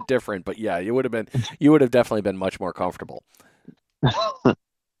have been a bit different, but yeah, you would have definitely been much more comfortable. But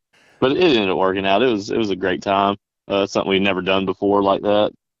it ended up working out. It was a great time. Something we'd never done before like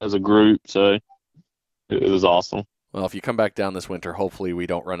that as a group. So it was awesome. Well, if you come back down this winter, hopefully we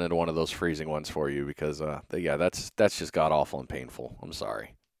don't run into one of those freezing ones for you because, that's just god awful and painful. I'm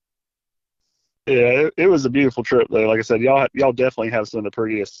sorry. Yeah, it was a beautiful trip though. Like I said, y'all definitely have some of the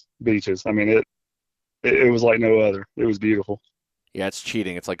prettiest beaches. I mean, it was like no other. It was beautiful. Yeah, it's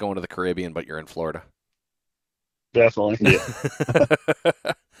cheating. It's like going to the Caribbean, but you're in Florida. Definitely. Yeah.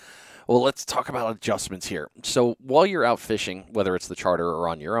 Well, let's talk about adjustments here. So while you're out fishing, whether it's the charter or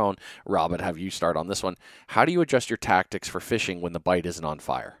on your own, Rob, I'd have you start on this one. How do you adjust your tactics for fishing when the bite isn't on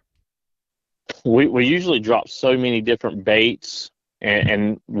fire? We usually drop so many different baits,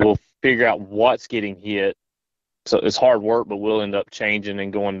 and we'll figure out what's getting hit. So it's hard work, but we'll end up changing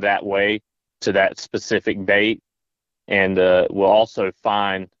and going that way to that specific bait. And we'll also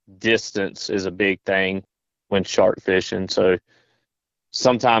find distance is a big thing when shark fishing. So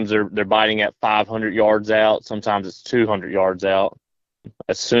sometimes they're biting at 500 yards out. Sometimes it's 200 yards out.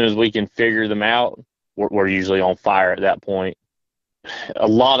 As soon as we can figure them out, we're usually on fire at that point. A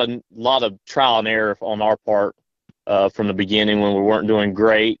lot of trial and error on our part from the beginning when we weren't doing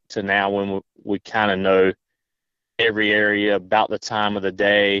great to now when we kind of know every area about the time of the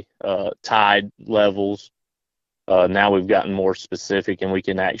day, tide levels. Now we've gotten more specific and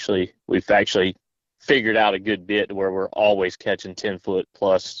we've actually figured out a good bit to where we're always catching 10-foot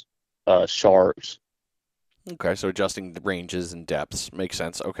plus sharks. Okay, so adjusting the ranges and depths makes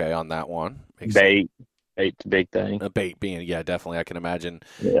sense. Okay, on that one. Bait's a big thing. A bait being, yeah, definitely. I can imagine,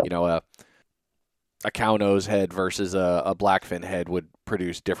 yeah. A cow nose head versus a blackfin head would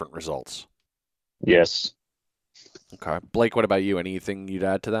produce different results. Yes. Okay. Blake, what about you? Anything you'd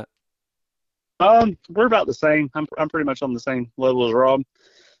add to that? We're about the same. I'm pretty much on the same level as Rob.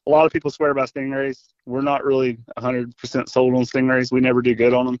 A lot of people swear by stingrays. We're not really 100% sold on stingrays. We never do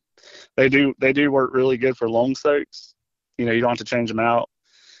good on them. They do work really good for long soaks. You don't have to change them out.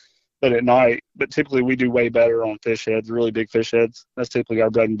 But at night, typically we do way better on fish heads, really big fish heads. That's typically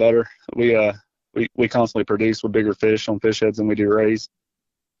our bread and butter. We constantly produce with bigger fish on fish heads than we do rays.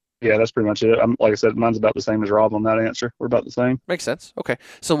 Yeah, that's pretty much it. Like I said, mine's about the same as Rob on that answer. We're about the same. Makes sense. Okay.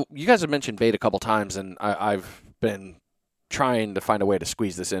 So you guys have mentioned bait a couple times, and I've been trying to find a way to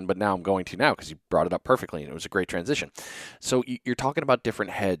squeeze this in, but now I'm going to now because you brought it up perfectly, and it was a great transition. So you're talking about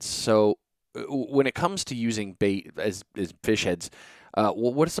different heads. So when it comes to using bait as fish heads,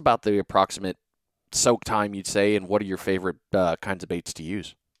 what is about the approximate soak time you'd say, and what are your favorite kinds of baits to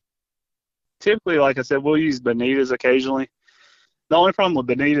use? Typically, like I said, we'll use bonitas occasionally. The only problem with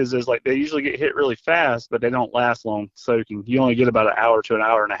bonitas is like they usually get hit really fast, but they don't last long soaking. You only get about an hour to an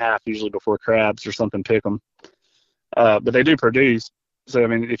hour and a half usually before crabs or something pick them. But they do produce. So I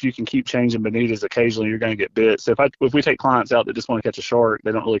mean, if you can keep changing bonitas occasionally, you're going to get bit. So if we take clients out that just want to catch a shark,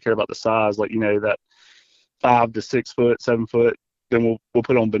 they don't really care about the size, like that 5 to 6 foot, 7 foot, then we'll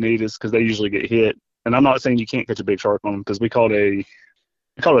put on bonitas because they usually get hit. And I'm not saying you can't catch a big shark on them because we caught a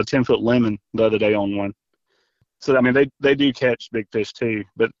 10-foot lemon the other day on one. So I mean, they do catch big fish too,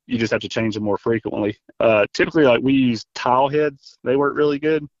 but you just have to change them more frequently. Typically, like we use tile heads. They work really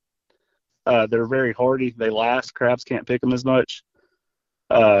good. They're very hardy. They last. Crabs can't pick them as much.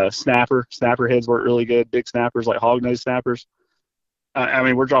 Snapper heads work really good. Big snappers like hognose snappers. I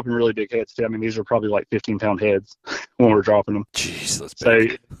mean, we're dropping really big heads too. I mean, these are probably like 15-pound heads when we're dropping them. Jeez, that's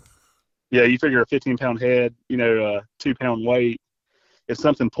big. So yeah, you figure a 15-pound head, 2-pound weight. If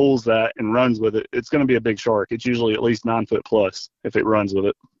something pulls that and runs with it, it's going to be a big shark. It's usually at least 9 foot plus if it runs with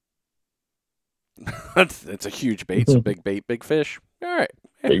it. It's a huge bait. It's a big bait, big fish. All right.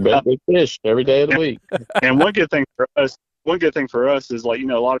 Big bait, big fish every day of the week. And one good thing for us is like, a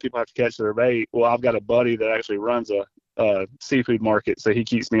lot of people have to catch their bait. Well, I've got a buddy that actually runs a seafood market, so he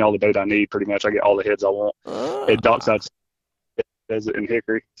keeps me all the bait I need pretty much. I get all the heads I want. It docks out does it in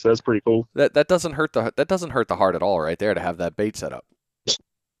Hickory, so that's pretty cool. That doesn't hurt the heart at all, right there, to have that bait set up.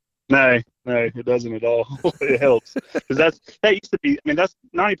 No, it doesn't at all. It helps because that used to be. I mean, that's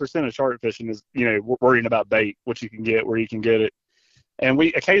 90% of shark fishing is worrying about bait, what you can get, where you can get it, and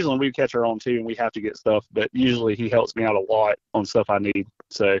we occasionally catch our own too, and we have to get stuff. But usually he helps me out a lot on stuff I need,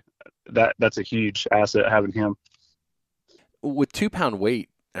 so that's a huge asset having him. With 2-pound weight,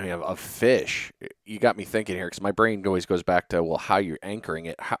 I mean, of fish, you got me thinking here because my brain always goes back to how you're anchoring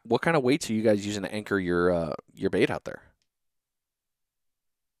it. What kind of weights are you guys using to anchor your bait out there?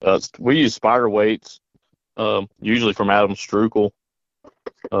 We use spider weights, usually from Adam Strukel.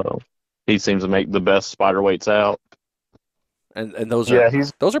 He seems to make the best spider weights out. And those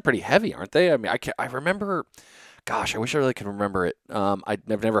are pretty heavy, aren't they? I mean, I remember. Gosh, I wish I really could remember it. I've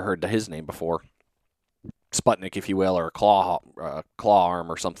never heard his name before. Sputnik, if you will, or a claw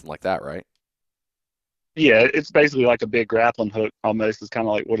arm or something like that, right? Yeah, it's basically like a big grappling hook almost. Is kind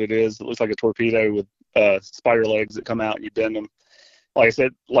of like what it is. It looks like a torpedo with spider legs that come out and you bend them. Like I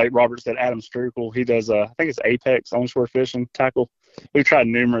said, like Robert said, Adam Strukel, he does, I think it's Apex onshore fishing tackle. We've tried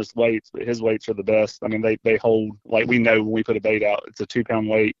numerous weights, but his weights are the best. I mean, they hold, like we know when we put a bait out, it's a 2-pound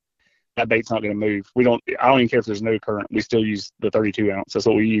weight. That bait's not going to move. I don't even care if there's no current. We still use the 32 ounce. That's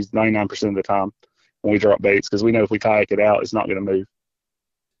what we use 99% of the time when we drop baits because we know if we kayak it out, it's not going to move.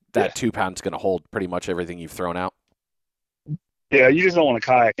 That 2 pounds going to hold pretty much everything you've thrown out. Yeah, you just don't want to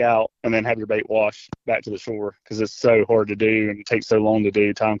kayak out and then have your bait wash back to the shore because it's so hard to do and it takes so long to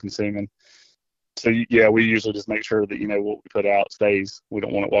do, time consuming. So, yeah, we usually just make sure that, what we put out stays. We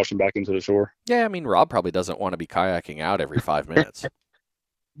don't want it washing back into the shore. Yeah, I mean, Rob probably doesn't want to be kayaking out every 5 minutes.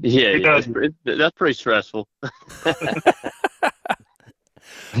 Yeah, that's pretty stressful.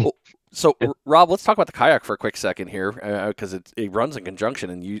 So, Rob, let's talk about the kayak for a quick second here because it runs in conjunction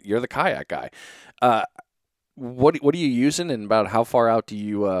and you're the kayak guy. What are you using and about how far out do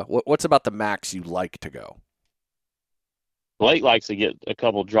you what's about the max you like to go? Blake likes to get a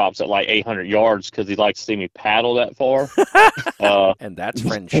couple drops at like 800 yards because he likes to see me paddle that far. And that's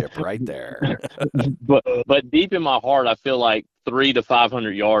friendship right there. but deep in my heart, I feel like 300 to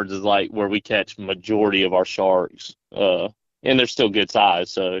 500 yards is like where we catch majority of our sharks. And they're still good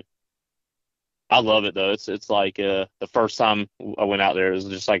size, so I love it though. It's like the first time I went out there, it was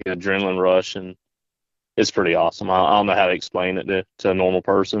just like an adrenaline rush, and it's pretty awesome. I don't know how to explain it to a normal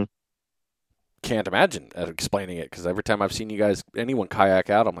person. Can't imagine explaining it because every time I've seen anyone kayak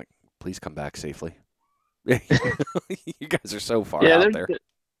out, I'm like, please come back safely. You guys are so far out there.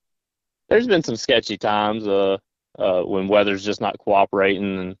 There's been some sketchy times when weather's just not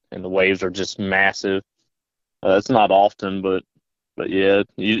cooperating and the waves are just massive. It's not often, but yeah,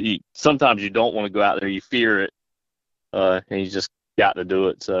 you sometimes you don't want to go out there. You fear it, and you just got to do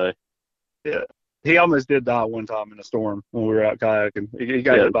it. So yeah, he almost did die one time in a storm when we were out kayaking. He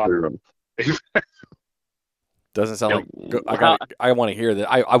got hit by. Doesn't sound like I want to hear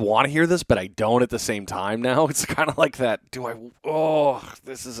that. I want to hear this, but I don't at the same time now. It's kind of like that.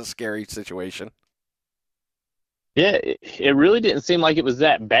 This is a scary situation. Yeah, it really didn't seem like it was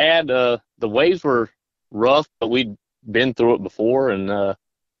that bad. The waves were rough, but we'd been through it before, and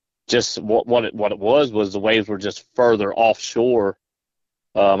just what it was the waves were just further offshore.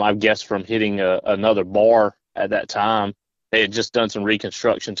 I guess from hitting another bar at that time. They had just done some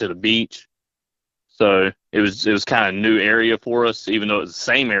reconstruction to the beach. So it was kind of a new area for us, even though it was the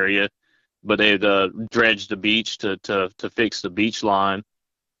same area. but they'd dredged the beach to fix the beach line,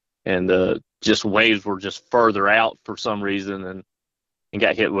 and just waves were just further out for some reason, and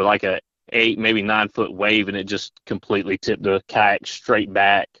got hit with like a 8, maybe 9 foot wave, and it just completely tipped the kayak straight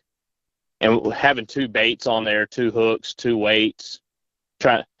back. And having 2 baits on there, 2 hooks, 2 weights,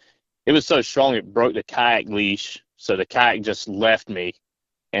 it was so strong it broke the kayak leash, so the kayak just left me,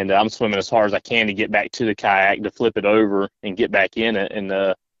 and I'm swimming as hard as I can to get back to the kayak to flip it over and get back in it, and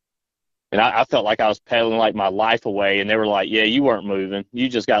I felt like I was pedaling like my life away, and they were like, "Yeah, you weren't moving. You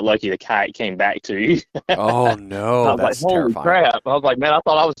just got lucky the kayak came back to you." Oh I no, was like, that's "Holy terrifying. crap!" I was like, "Man, I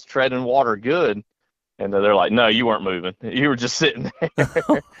thought I was treading water good." And they're like, "No, you weren't moving. You were just sitting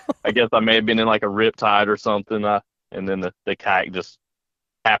there." I guess I may have been in like a rip tide or something. And then the kayak just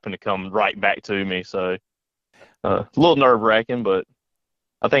happened to come right back to me. So a little nerve wracking, but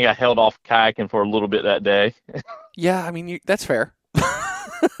I think I held off kayaking for a little bit that day. Yeah, I mean that's fair.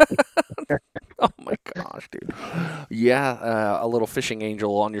 Oh my gosh, dude. Yeah, a little fishing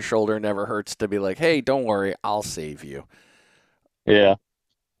angel on your shoulder never hurts to be like, hey, don't worry, I'll save you. Yeah,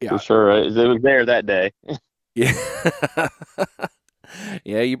 for Yeah. sure. It was there that day. Yeah.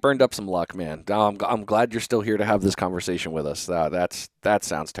 Yeah, you burned up some luck, man. I'm glad you're still here to have this conversation with us. That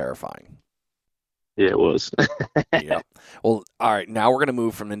sounds terrifying. Yeah, it was. Yeah. Well, all right. Now we're gonna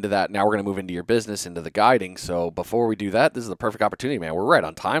move from into that. Now we're gonna move into your business, into the guiding. So before we do that, this is the perfect opportunity, man. We're right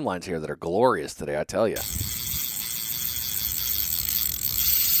on timelines here that are glorious today. I tell you.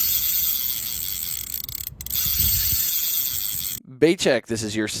 Bait check. This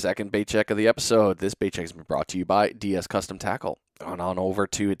is your second bait check of the episode. This bait check has been brought to you by DS Custom Tackle. On over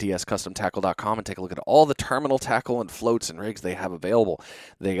to dscustomtackle.com and take a look at all the terminal tackle and floats and rigs they have available.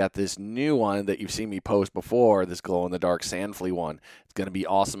 They got this new one that you've seen me post before, this glow-in-the-dark sand flea one. It's going to be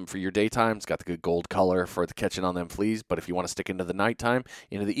awesome for your daytime. It's got the good gold color for the catching on them fleas, but if you want to stick into the nighttime,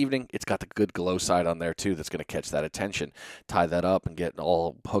 into the evening, it's got the good glow side on there too that's going to catch that attention. Tie that up and get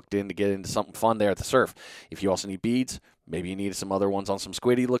all hooked in to get into something fun there at the surf. If you also need beads, maybe you need some other ones on some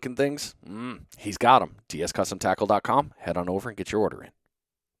squiddy looking things, he's got them. dscustomtackle.com. Head on over and get your order in.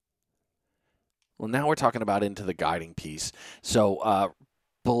 Well, now we're talking about into the guiding piece. So,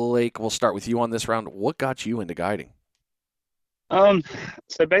 Blake, we'll start with you on this round. What got you into guiding?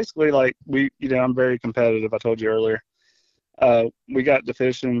 So basically, like I'm very competitive. I told you earlier. We got to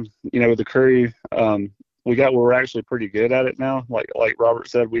fishing, with the crew. We got where we're actually pretty good at it now. Like Robert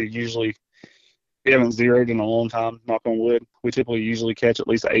said, we haven't zeroed in a long time. Knock on wood. We typically usually catch at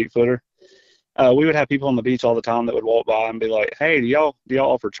least an 8-footer. We would have people on the beach all the time that would walk by and be like, "Hey, do y'all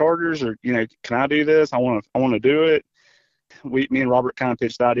offer charters, or can I do this? I want to do it." Me and Robert kind of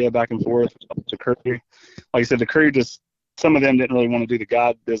pitched the idea back and forth to the crew. Like I said, the crew just, some of them didn't really want to do the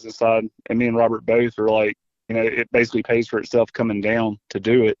guide business side, and me and Robert both are like, it basically pays for itself coming down to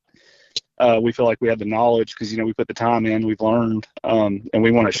do it. We feel like we have the knowledge because we put the time in, we've learned, and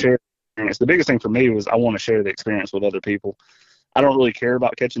we want to share experience. The biggest thing for me was I want to share the experience with other people. I don't really care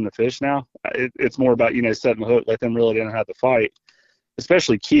about catching the fish now. It's more about setting the hook, let them reel it in and have the fight.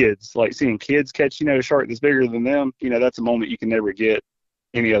 Especially kids, like seeing kids catch a shark that's bigger than them. That's a moment you can never get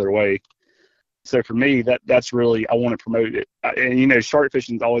any other way. So for me, that's really, I want to promote it. And shark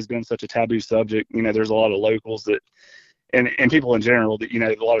fishing's always been such a taboo subject. There's a lot of locals that, and people in general that,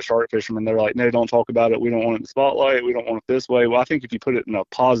 a lot of shark fishermen, they're like, no, don't talk about it. We don't want it in the spotlight. We don't want it this way. Well, I think if you put it in a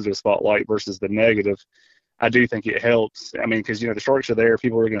positive spotlight versus the negative, I do think it helps. I mean, because, the sharks are there.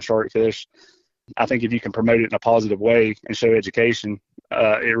 People are going to shark fish. I think if you can promote it in a positive way and show education,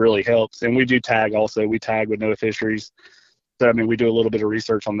 it really helps. And we do tag also. We tag with NOAA Fisheries. So, I mean, we do a little bit of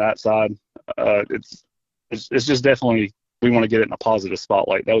research on that side. It's just definitely, we want to get it in a positive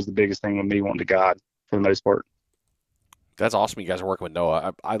spotlight. That was the biggest thing with me wanting to guide for the most part. That's awesome. You guys are working with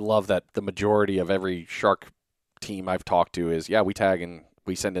NOAA. I love that the majority of every shark team I've talked to is, we tag and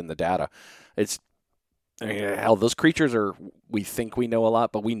we send in the data. Hell, those creatures we think we know a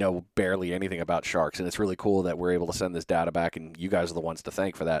lot, but we know barely anything about sharks. And it's really cool that we're able to send this data back, and you guys are the ones to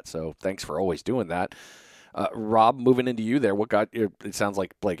thank for that. So thanks for always doing that. Rob, moving into you there, what got you? It sounds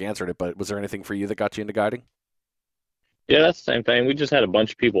like Blake answered it, but was there anything for you that got you into guiding? Yeah, that's the same thing. We just had a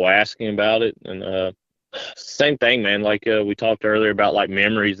bunch of people asking about it, and same thing, man. Like we talked earlier about like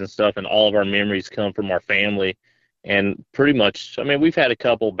memories and stuff, and all of our memories come from our family. And pretty much, I mean, we've had a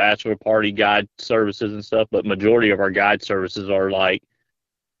couple bachelor party guide services and stuff, but majority of our guide services are like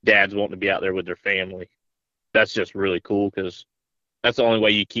dads wanting to be out there with their family. That's just really cool because that's the only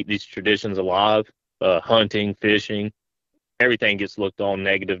way you keep these traditions alive. Hunting, fishing, everything gets looked on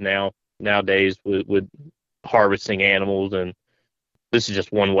negative nowadays with harvesting animals, and this is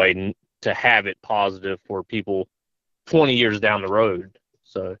just one way to have it positive for people 20 years down the road.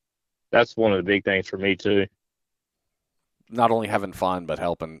 So that's one of the big things for me too. Not only having fun, but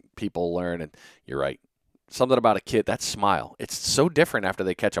helping people learn. And you're right. Something about a kid, that smile. It's so different after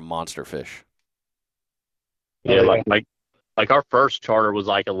they catch a monster fish. Yeah, Oh, yeah. like our first charter was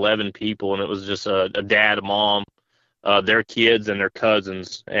like 11 people, and it was just a dad, a mom, their kids, and their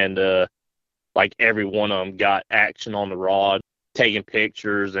cousins, and like every one of them got action on the rod, taking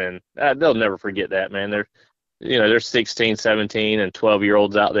pictures, and they'll never forget that, man. They're 16, 17, and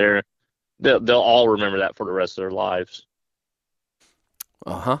 12-year-olds out there. They'll all remember that for the rest of their lives.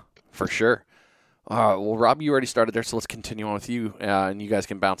 Uh-huh, for sure. Well, Rob, you already started there, so let's continue on with you, and you guys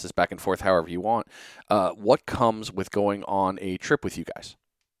can bounce this back and forth however you want. What comes with going on a trip with you guys?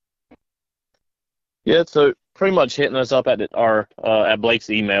 Yeah, so pretty much hitting us up at our at Blake's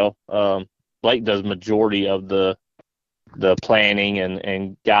email. Blake does majority of the planning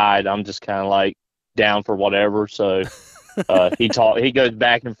and guide. I'm just kind of like down for whatever. So he goes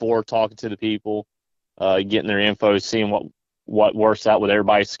back and forth talking to the people, getting their info, seeing what works out with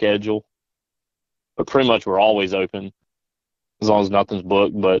everybody's schedule. But pretty much we're always open as long as nothing's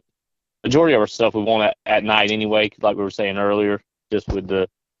booked. But majority of our stuff we want at night anyway, 'cause like we were saying earlier, just with the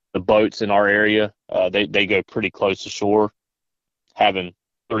boats in our area, they go pretty close to shore. Having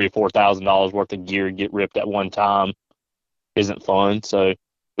 $3,000 or $4,000 worth of gear get ripped at one time isn't fun. So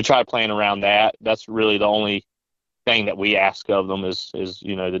we try to plan around that. That's really the only thing that we ask of them is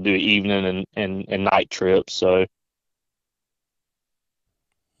to do evening and night trips. So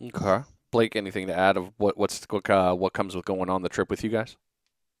Okay. Blake, anything to add of what comes with going on the trip with you guys?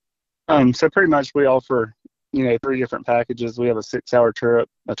 So pretty much we offer, 3 different packages. We have a 6-hour trip,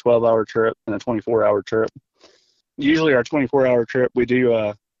 a 12-hour trip, and a 24-hour trip. Usually our 24-hour trip, we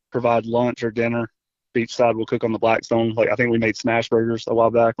do provide lunch or dinner. Beachside, we'll cook on the Blackstone. Like I think we made smash burgers a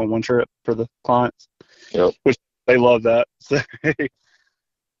while back on one trip for the clients, yep. which they love that. So,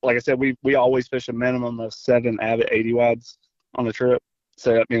 like I said, we always fish a minimum of 7 Avid 80 wides on the trip.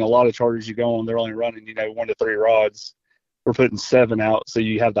 So I mean, a lot of charters you go on, they're only running 1 to 3 rods. We're putting 7 out, so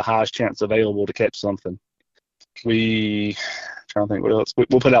you have the highest chance available to catch something. Trying to think what else.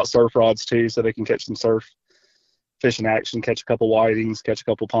 We'll put out surf rods too, so they can catch some surf fish in action, catch a couple whitings, catch a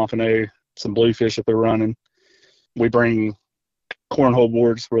couple pompano, some bluefish if they're running. We bring cornhole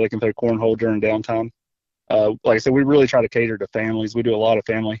boards where they can play cornhole during downtime. Like I said, we really try to cater to families. We do a lot of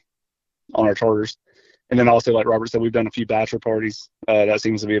family on our charters. And then also, like Robert said, we've done a few bachelor parties. That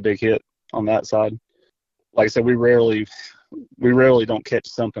seems to be a big hit on that side. Like I said, we rarely don't catch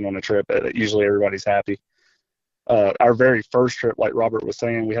something on a trip. Usually everybody's happy. Our very first trip, like Robert was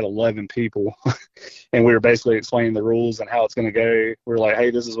saying, we had 11 people, and we were basically explaining the rules and how it's going to go. We're like, hey,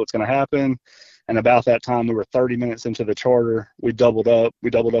 this is what's going to happen. And about that time, we were 30 minutes into the charter. We doubled up. We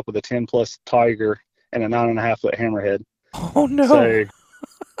doubled up with a 10-plus tiger and a 9.5-foot hammerhead. Oh, no. So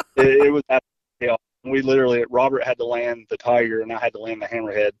it was chaos. We literally, Robert had to land the tiger, and I had to land the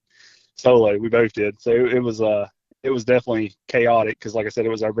hammerhead solo. We both did. So it was definitely chaotic because, like I said, it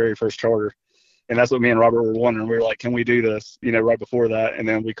was our very first charter. And that's what me and Robert were wondering. We were like, can we do this, right before that? And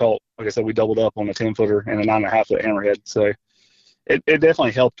then we caught, like I said, we doubled up on a 10-footer and a 9.5-foot hammerhead. So it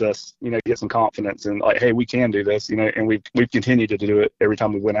definitely helped us, get some confidence and like, hey, we can do this, and we've continued to do it every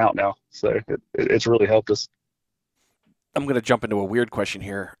time we went out now. So it's really helped us. I'm going to jump into a weird question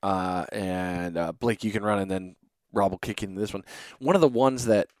here. And Blake, you can run, and then Rob will kick into this one. One of the ones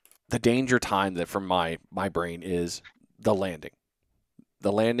that the danger time that from my brain is the landing.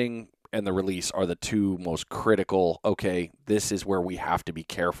 The landing and the release are the two most critical, okay, this is where we have to be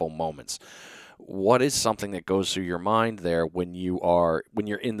careful moments. What is something that goes through your mind there when you're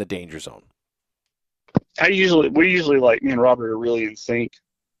in the danger zone? We usually like me and Robert are really in sync.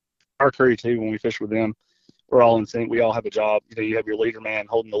 Our crew too, when we fish with them, we're all in sync. We all have a job. You have your leader man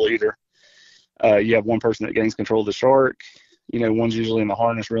holding the leader. You have one person that gains control of the shark. One's usually in the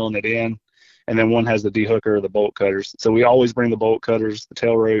harness reeling it in. And then one has the dehooker or the bolt cutters. So we always bring the bolt cutters, the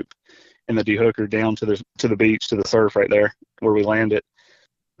tail rope, and the dehooker down to the beach, to the surf right there where we land it.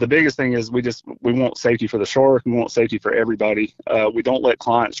 The biggest thing is we want safety for the shark. We want safety for everybody. We don't let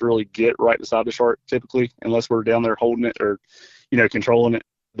clients really get right beside the shark typically unless we're down there holding it or, controlling it,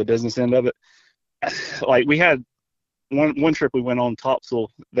 the business end of it. Like we had one trip we went on Topsail,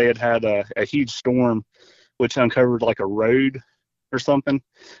 they had a huge storm which uncovered like a road or something,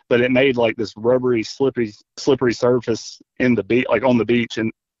 but it made like this rubbery, slippery surface in the beach, like on the beach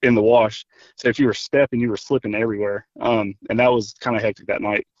and in the wash. So if you were stepping, you were slipping everywhere. And that was kind of hectic that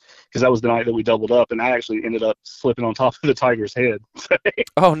night because that was the night that we doubled up, and I actually ended up slipping on top of the tiger's head.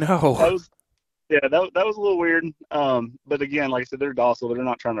 Oh no! That was a little weird. But again, like I said, they're docile. They're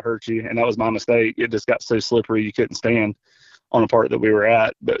not trying to hurt you, and that was my mistake. It just got so slippery you couldn't stand. on a part that we were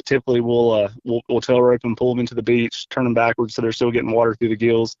at. But typically we'll tail rope them, pull them into the beach, turn them backwards so they're still getting water through the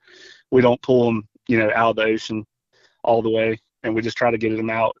gills. We don't pull them, out of the ocean all the way, and we just try to get them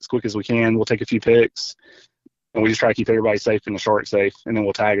out as quick as we can. We'll take a few picks, and we just try to keep everybody safe and the shark safe, and then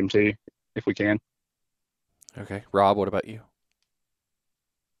we'll tag them too if we can. Okay. Rob, what about you?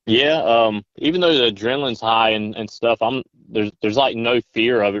 Yeah, even though the adrenaline's high and stuff, there's like no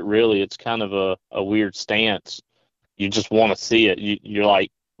fear of it really. It's kind of a weird stance. You just want to see it. You're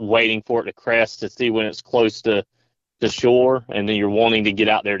like waiting for it to crest to see when it's close to the shore, and then you're wanting to get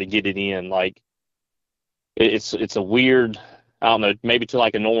out there to get it in. Like it's a weird, I don't know, maybe to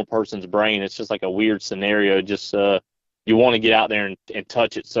like a normal person's brain, it's just like a weird scenario. Just you want to get out there and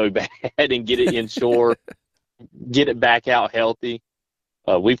touch it so bad and get it inshore, get it back out healthy.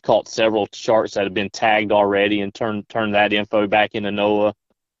 We've caught several sharks that have been tagged already and turned that info back into NOAA.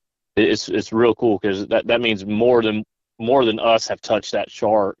 It's real cool because that means more than us have touched that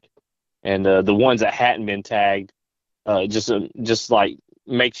shark, and the ones that hadn't been tagged, just like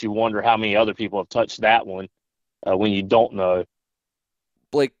makes you wonder how many other people have touched that one when you don't know.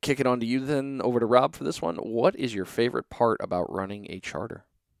 Blake, kick it on to you then, over to Rob for this one. What is your favorite part about running a charter?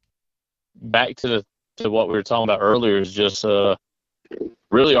 Back to what we were talking about earlier is just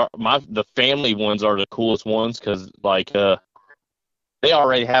really the family ones are the coolest ones because like they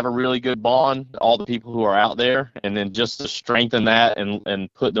already have a really good bond, all the people who are out there, and then just to strengthen that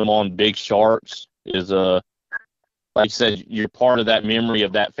and put them on big sharks is like you said, you're part of that memory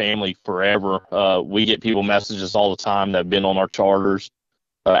of that family forever. We get people messages all the time that have been on our charters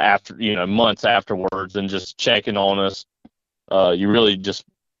after months afterwards and just checking on us. You really just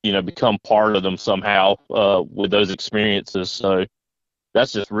become part of them somehow with those experiences. So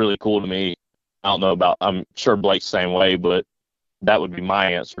that's just really cool to me. I don't know I'm sure Blake's the same way, but that would be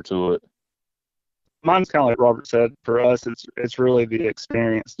my answer to it. Mine's kind of like Robert said. For us, it's really the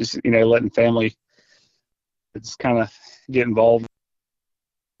experience. Just letting family, it's kind of get involved.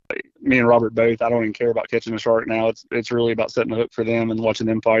 Me and Robert both. I don't even care about catching a shark now. It's really about setting a hook for them and watching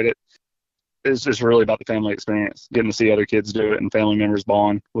them fight it. It's just really about the family experience, getting to see other kids do it and family members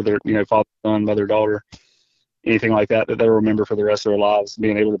bond with their father, son, mother, daughter, anything like that they'll remember for the rest of their lives.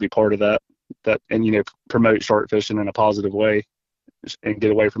 Being able to be part of that and promote shark fishing in a positive way and get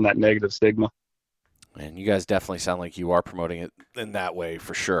away from that negative stigma. And you guys definitely sound like you are promoting it in that way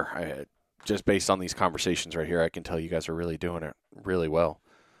for sure. Just based on these conversations right here, I can tell you guys are really doing it really well.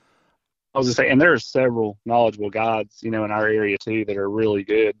 I was going to say, and there are several knowledgeable guides, in our area too that are really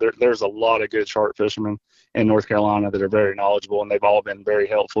good. There's a lot of good shark fishermen in North Carolina that are very knowledgeable, and they've all been very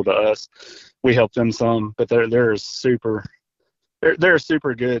helpful to us. We help them some, but they're a super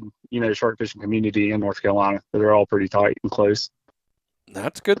good, shark fishing community in North Carolina. They're all pretty tight and close.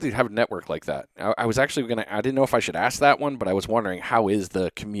 That's good to have a network like that. I was actually I didn't know if I should ask that one, but I was wondering how is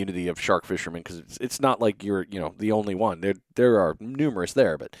the community of shark fishermen, because it's not like you're the only one. There are numerous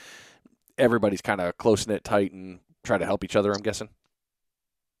there, but everybody's kind of close-knit, tight, and try to help each other, I'm guessing.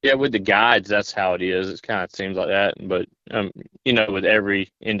 Yeah, with the guides, that's how it is. It kind of seems like that. But, with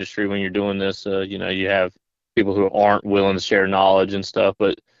every industry when you're doing this, you have people who aren't willing to share knowledge and stuff.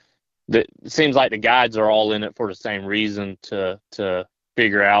 But it seems like the guides are all in it for the same reason, to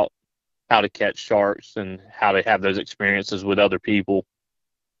figure out how to catch sharks and how to have those experiences with other people.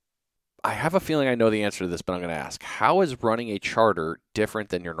 I have a feeling I know the answer to this, but I'm going to ask, how is running a charter different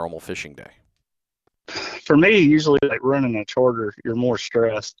than your normal fishing day? For me, usually like running a charter, you're more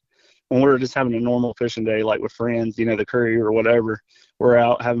stressed. When we're just having a normal fishing day, like with friends, the crew or whatever, we're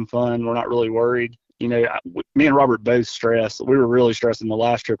out having fun. We're not really worried. Me and Robert both stressed. We were really stressing the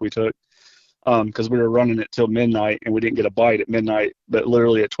last trip we took because we were running it till midnight and we didn't get a bite at midnight, but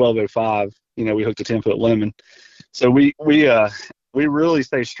literally at 12:05, we hooked a 10-foot lemon. So we really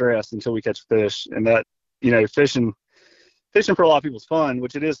stay stressed until we catch fish, and that, fishing for a lot of people is fun,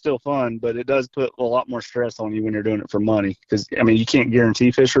 which it is still fun, but it does put a lot more stress on you when you're doing it for money. Because, you can't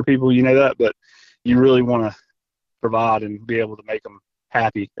guarantee fish for people, that, but you really want to provide and be able to make them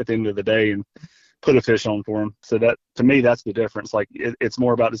happy at the end of the day and put a fish on for them. So that, to me, that's the difference. Like it's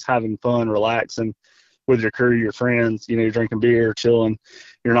more about just having fun, relaxing with your crew, your friends, drinking beer, chilling.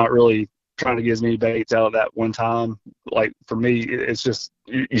 You're not really trying to get as many baits out of that one time. Like for me, it's just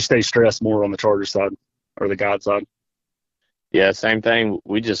you stay stressed more on the charter side or the guide side. Yeah, same thing.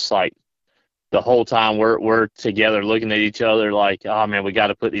 We just like the whole time we're together looking at each other like, oh man, we got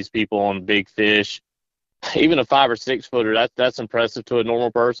to put these people on big fish. Even a 5 or 6 footer, that's impressive to a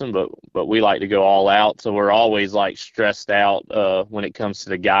normal person, but we like to go all out. So we're always like stressed out when it comes to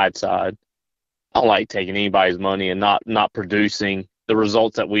the guide side. I don't like taking anybody's money and not producing the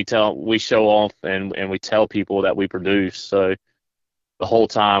results that we show off and we tell people that we produce. So the whole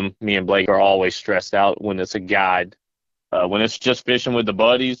time, me and Blake are always stressed out when it's a guide. When it's just fishing with the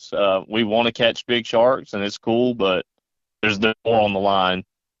buddies, we want to catch big sharks and it's cool, but there's more on the line.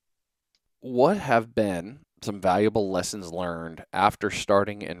 What have been some valuable lessons learned after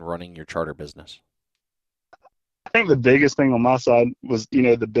starting and running your charter business? I think the biggest thing on my side was,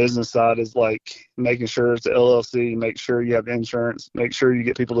 the business side is like making sure it's an LLC, make sure you have insurance, make sure you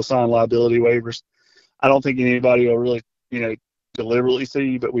get people to sign liability waivers. I don't think anybody will really, deliberately sue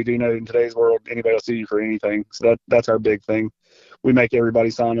you, but we do know in today's world, anybody will sue you for anything. So that's our big thing. We make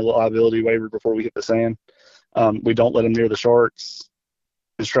everybody sign a liability waiver before we hit the sand. We don't let them near the sharks,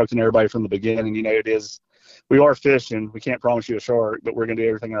 instructing everybody from the beginning. We are fishing. We can't promise you a shark, but we're going to do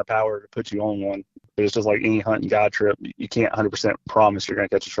everything in our power to put you on one. But it's just like any hunt and guide trip. You can't 100% promise you're going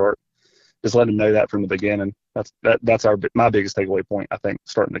to catch a shark. Just let them know that from the beginning. That's my biggest takeaway point, I think,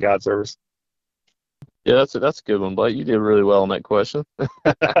 starting the guide service. Yeah, that's a good one, Blake. You did really well on that question.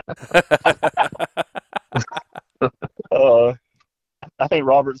 I think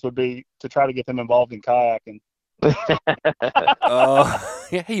Robert's would be to try to get them involved in kayaking. Yeah.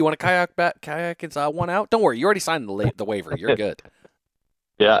 Hey, you want to kayak? It's one out. Don't worry, you already signed the waiver. You're good.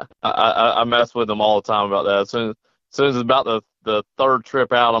 Yeah, I mess with them all the time about that. As soon as it's about the third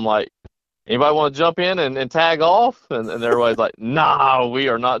trip out, I'm like, anybody want to jump in and tag off? And everybody's like, nah, we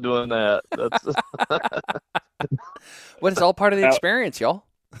are not doing that. Well, it's all part of the experience, y'all.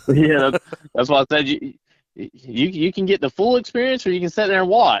 Yeah, that's why I said you can get the full experience or you can sit there and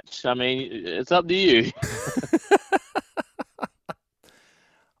watch. I mean, it's up to you.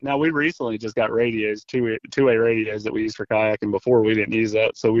 Now, we recently just got radios, two-way radios that we use for kayaking. Before, we didn't use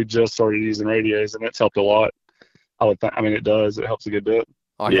that, so we just started using radios, and it's helped a lot. It does. It helps a good bit.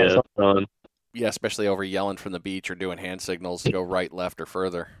 Yeah, especially over yelling from the beach or doing hand signals to go right, left, or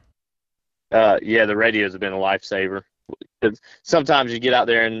further. Yeah, the radios have been a lifesaver. Sometimes you get out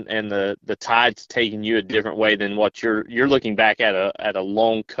there and the tide's taking you a different way than what you're looking back at a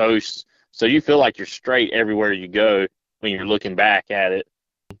long coast, so you feel like you're straight everywhere you go when you're looking back at it.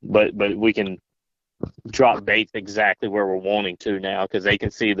 But we can drop baits exactly where we're wanting to now because they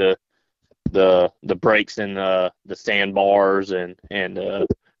can see the breaks in the sandbars and the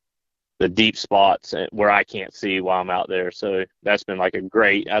deep spots where I can't see while I'm out there. So that's been like I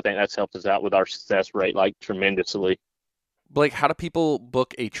think that's helped us out with our success rate like tremendously. Blake, how do people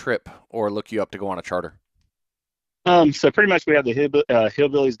book a trip or look you up to go on a charter? So pretty much we have the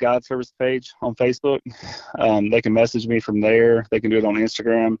Hillbillies Guide Service page on Facebook. They can message me from there. They can do it on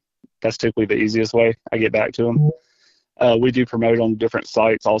Instagram. That's typically the easiest way I get back to them. We do promote on different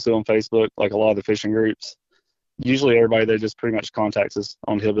sites also on Facebook, like a lot of the fishing groups. Usually everybody that just pretty much contacts us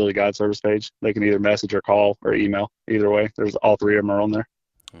on Hillbilly Guide Service page. They can either message or call or email. Either way, there's all three of them are on there.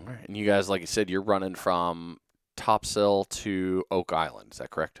 All right. And you guys, like you said, you're running from Topsail to Oak Island. Is that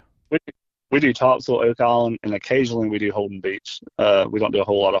correct? We do Topsail, Oak Island, and occasionally we do Holden Beach. We don't do a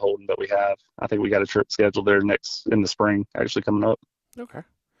whole lot of Holden, but we have. I think we got a trip scheduled there in the spring, actually coming up. Okay.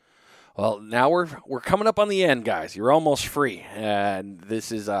 Well, now we're coming up on the end, guys. You're almost free, and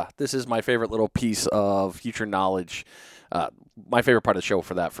this is my favorite little piece of future knowledge. My favorite part of the show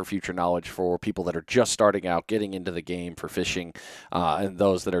for future knowledge for people that are just starting out, getting into the game for fishing, and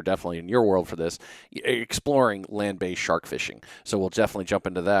those that are definitely in your world for this, exploring land-based shark fishing. So we'll definitely jump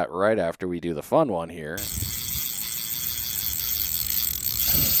into that right after we do the fun one here.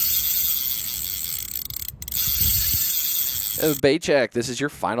 Bait check. This is your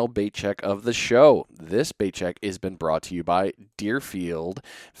final bait check of the show. This bait check has been brought to you by Deerfield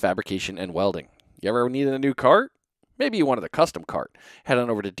Fabrication and Welding. You ever needed a new cart? Maybe you wanted a custom cart. Head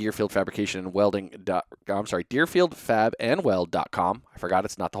on over to Deerfield Fabrication and Welding. DeerfieldFabandWeld.com. I forgot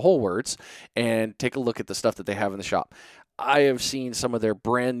it's not the whole words. And take a look at the stuff that they have in the shop. I have seen some of their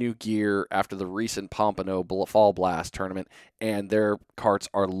brand new gear after the recent Pompano Fall Blast tournament, and their carts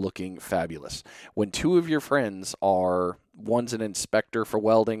are looking fabulous. When two of your friends are, one's an inspector for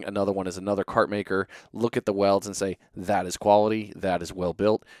welding, another one is another cart maker, look at the welds and say, that is quality, that is well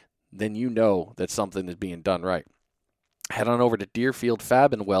built, then you know that something is being done right. Head on over to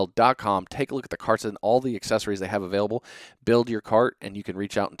DeerfieldFabandWeld.com. Take a look at the carts and all the accessories they have available. Build your cart, and you can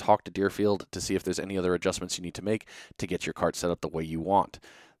reach out and talk to Deerfield to see if there's any other adjustments you need to make to get your cart set up the way you want.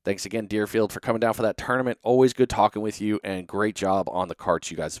 Thanks again, Deerfield, for coming down for that tournament. Always good talking with you, and great job on the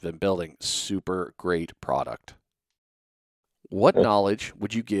carts you guys have been building. Super great product. What knowledge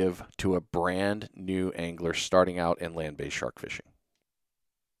would you give to a brand new angler starting out in land-based shark fishing?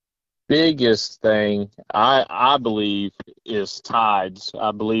 Biggest thing I believe is tides.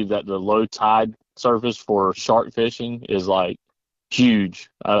 I believe that the low tide surface for shark fishing is like huge.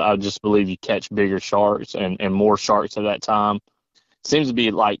 I just believe you catch bigger sharks and more sharks at that time. Seems to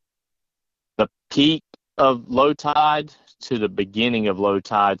be like the peak of low tide to the beginning of low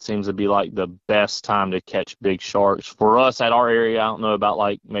tide seems to be like the best time to catch big sharks. For us at our area, I don't know about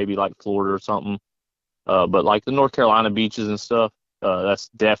like maybe like Florida or something, but like the North Carolina beaches and stuff, that's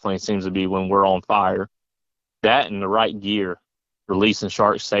definitely seems to be when we're on fire. That and the right gear, releasing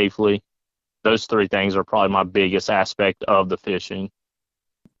sharks safely. Those three things are probably my biggest aspect of the fishing.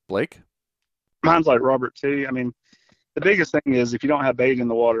 Blake? Mine's like Robert too. I mean, the biggest thing is if you don't have bait in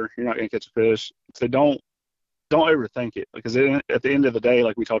the water, you're not going to catch a fish. So don't overthink it, because at the end of the day,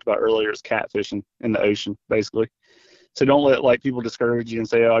 like we talked about earlier, it's catfishing in the ocean, basically. So don't let like people discourage you and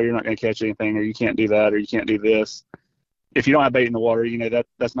say, oh, you're not going to catch anything, or you can't do that, or you can't do this. If you don't have bait in the water,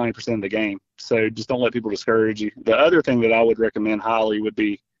 that's 90% of the game. So just don't let people discourage you. The other thing that I would recommend highly would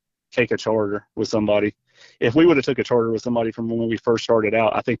be take a charter with somebody. If we would have took a charter with somebody from when we first started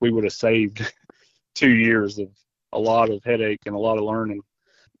out, I think we would have saved 2 years of a lot of headache and a lot of learning.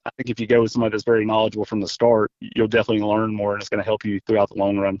 I think if you go with somebody that's very knowledgeable from the start, you'll definitely learn more, and it's going to help you throughout the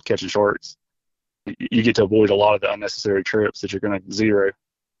long run catching sharks. You get to avoid a lot of the unnecessary trips that you're going to zero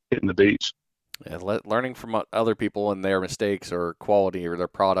hitting the beach. Yeah, learning from other people and their mistakes or quality or their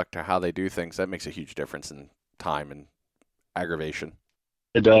product or how they do things, that makes a huge difference in time and aggravation.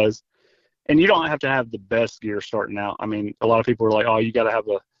 It does. And you don't have to have the best gear starting out. I mean, a lot of people are like, oh, you got to have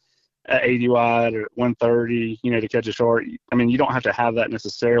a 80 wide or 130, to catch a shark. I mean, you don't have to have that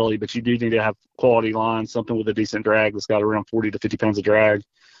necessarily, but you do need to have quality lines, something with a decent drag that's got around 40 to 50 pounds of drag,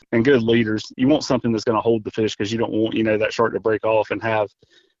 and good leaders. You want something that's going to hold the fish, because you don't want, that shark to break off and have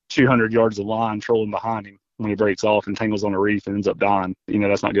 200 yards of line trolling behind him when he breaks off and tangles on a reef and ends up dying.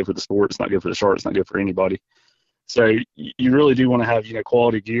 That's not good for the sport. It's not good for the shark. It's not good for anybody. So you really do want to have,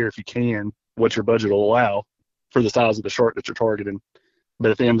 quality gear if you can, what your budget will allow for the size of the shark that you're targeting.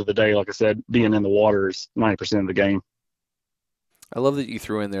 But at the end of the day, like I said, being in the water is 90% of the game. I love that you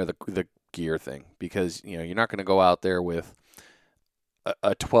threw in there the gear thing, because you're not going to go out there with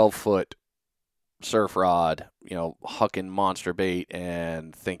a 12-foot surf rod, hucking monster bait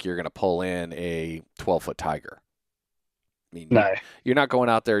and think you're going to pull in a 12-foot tiger. I mean, No. You're not going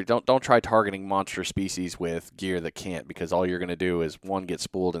out there. Don't try targeting monster species with gear that can't, because all you're going to do is, one, get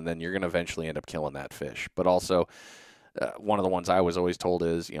spooled, and then you're going to eventually end up killing that fish. But also, one of the ones I was always told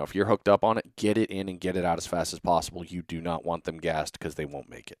is, if you're hooked up on it, get it in and get it out as fast as possible. You do not want them gassed, because they won't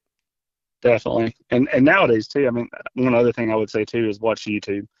make it. Definitely. And nowadays, too, I mean, one other thing I would say, too, is watch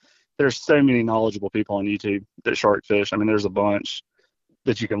YouTube. There's so many knowledgeable people on YouTube that shark fish. I mean, there's a bunch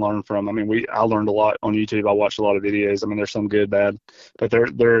that you can learn from. I mean, I learned a lot on YouTube. I watched a lot of videos. I mean, there's some good, bad, but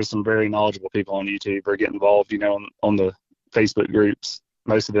there are some very knowledgeable people on YouTube or get involved, on the Facebook groups.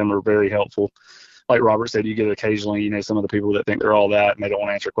 Most of them are very helpful. Like Robert said, you get occasionally, some of the people that think they're all that and they don't want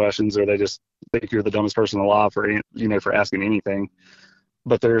to answer questions, or they just think you're the dumbest person alive for asking anything.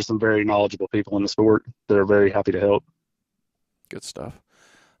 But there are some very knowledgeable people in the sport that are very happy to help. Good stuff.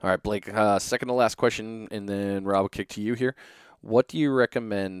 All right, Blake, second to last question, and then Rob will kick to you here. What do you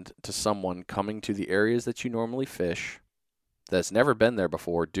recommend to someone coming to the areas that you normally fish that's never been there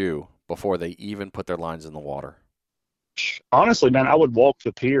before before they even put their lines in the water? Honestly, man, I would walk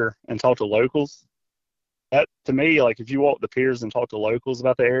the pier and talk to locals. That, to me, like, if you walk the piers and talk to locals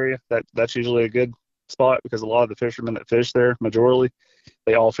about the area, that's usually a good spot, because a lot of the fishermen that fish there, majorly,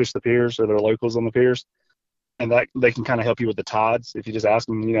 they all fish the piers, or they're locals on the piers. And that they can kind of help you with the tides. If you just ask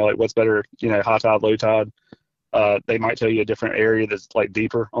them, like, what's better, high tide, low tide, they might tell you a different area that's like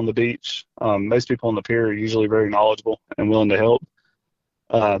deeper on the beach. Most people on the pier are usually very knowledgeable and willing to help.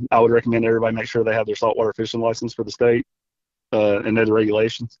 I would recommend everybody make sure they have their saltwater fishing license for the state and know the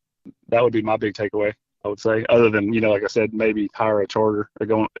regulations. That would be my big takeaway, I would say, other than, like I said, maybe hire a charter or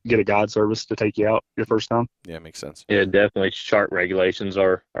go get a guide service to take you out your first time. Yeah, makes sense. Yeah, definitely. Shark regulations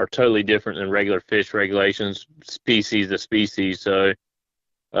are totally different than regular fish regulations, species to species. So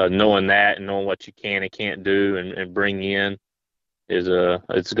knowing that and knowing what you can and can't do and bring in is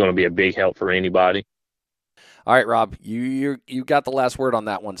it's going to be a big help for anybody. All right, Rob, you got the last word on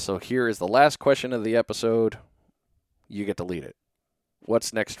that one. So here is the last question of the episode. You get to lead it.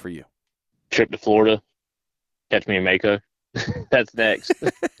 What's next for you? Trip to Florida. Catch me in Mako. That's next.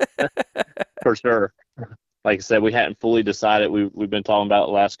 For sure. Like I said, we hadn't fully decided. We've been talking about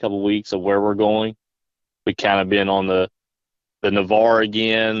the last couple of weeks of where we're going. We kind of been on the Navarre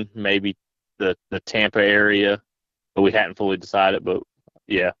again, maybe the Tampa area, but we hadn't fully decided. But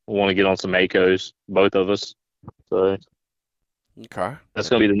yeah, we want to get on some Makos, both of us. So okay, that's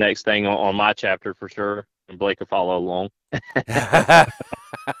going to be the next thing on my chapter for sure. And Blake will follow along.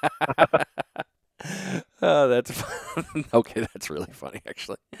 That's okay. That's really funny,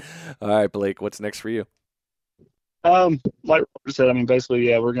 actually. All right, Blake, what's next for you? Like Robert said, I mean, basically,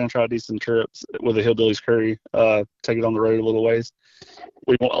 yeah, we're gonna try to do some trips with the Hillbillies crew. Take it on the road a little ways.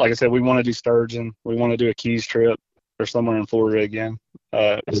 Like I said, we want to do sturgeon. We want to do a Keys trip or somewhere in Florida again.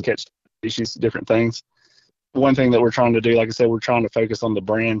 Just catch species, different things. One thing that we're trying to do, like I said, we're trying to focus on the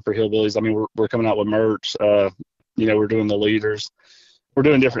brand for Hillbillies. I mean, we're coming out with merch. We're doing the leaders. We're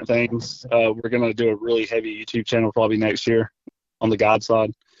doing different things. We're gonna do a really heavy YouTube channel probably next year on the guide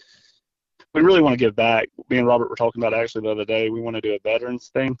side. We really want to give back. Me and Robert were talking about actually the other day. We want to do a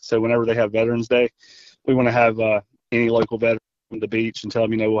veterans thing. So whenever they have Veterans Day, we want to have any local veteran from the beach and tell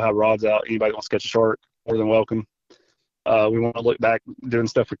them, we'll have rods out. Anybody wants to catch a shark, more than welcome. We want to look back doing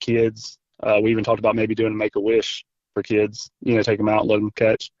stuff for kids. We even talked about maybe doing a Make-A-Wish for kids, take them out and let them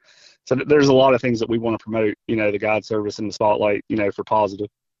catch. So there's a lot of things that we want to promote, the guide service and the spotlight, for positive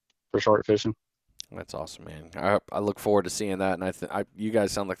for shark fishing. That's awesome, man. I look forward to seeing that, and you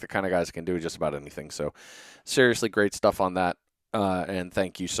guys sound like the kind of guys that can do just about anything. So, seriously, great stuff on that, and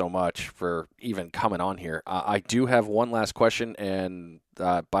thank you so much for even coming on here. I do have one last question, and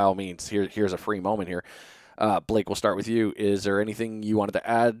by all means, here's a free moment here. Blake, we'll start with you. Is there anything you wanted to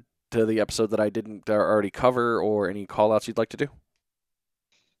add to the episode that I didn't already cover, or any call-outs you'd like to do?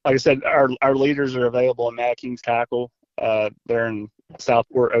 Like I said, our leaders are available in Mad King's Tackle. They're in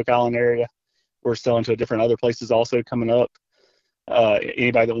Southport, Oak Island area. We're selling to different other places also coming up.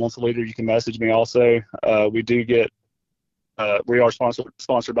 Anybody that wants a leader, you can message me also. We are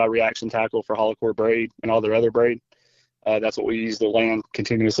sponsored by Reaction Tackle for holocore braid and all their other braid. That's what we use to land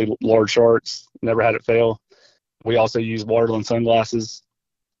continuously large sharks. Never had it fail. We also use Waterland sunglasses.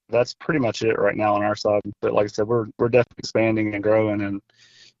 That's pretty much it right now on our side. But like I said, we're definitely expanding and growing, and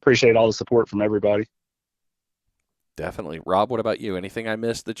appreciate all the support from everybody. Definitely. Rob, what about you? Anything I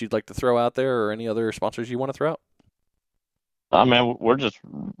missed that you'd like to throw out there, or any other sponsors you want to throw out? Man, we're just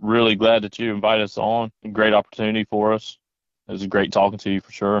really glad that you invited us on. A great opportunity for us. It was great talking to you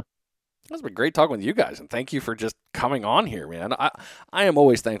for sure. It's been great talking with you guys, and thank you for just coming on here, man. I am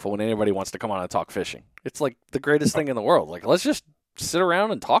always thankful when anybody wants to come on and talk fishing. It's like the greatest thing in the world. Like, let's just sit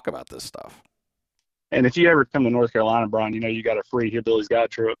around and talk about this stuff. And if you ever come to North Carolina, Brian, you got a free Hillbillies guide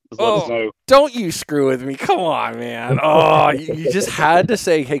trip. Just let us know. Don't you screw with me. Come on, man. Oh, you just had to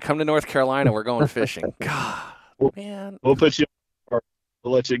say, hey, come to North Carolina. We're going fishing. God, man. We'll put you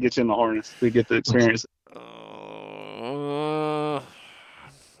we'll let you get you in the harness. We get the experience. I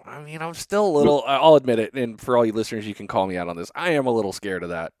mean, I'm still a little, I'll admit it, and for all you listeners, you can call me out on this. I am a little scared of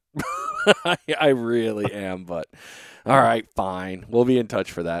that. I really am, but all right, fine. We'll be in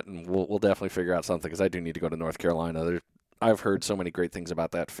touch for that, and we'll definitely figure out something, because I do need to go to North Carolina. I've heard so many great things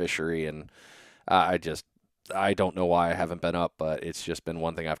about that fishery, and I don't know why I haven't been up, but it's just been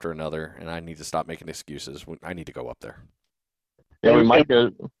one thing after another, and I need to stop making excuses. I need to go up there. Yeah, we might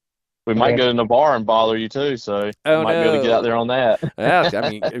go to the bar and bother you too, so you might be able to get out there on that. Yeah, I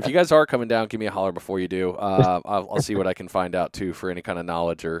mean, if you guys are coming down, give me a holler before you do. I'll see what I can find out too for any kind of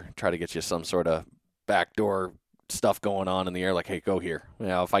knowledge, or try to get you some sort of backdoor stuff going on in the air. Like, hey, go here.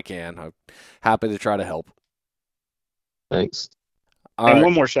 If I can, I'm happy to try to help. Thanks. All and right.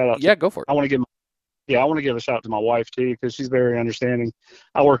 One more shout out. Yeah, go for it. I want to give a shout out to my wife too, because she's very understanding.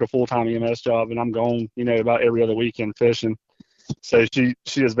 I work a full-time EMS job, and I'm gone, about every other weekend fishing. So she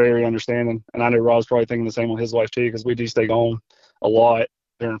is very understanding, and I know Rob's probably thinking the same with his wife too, because we do stay gone a lot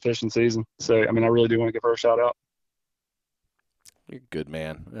during fishing season. So I mean, I really do want to give her a shout out. You're good,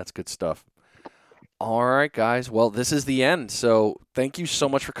 man. That's good stuff. All right, guys. Well, this is the end. So thank you so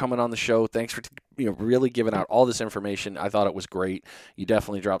much for coming on the show. Thanks for really giving out all this information. I thought it was great. You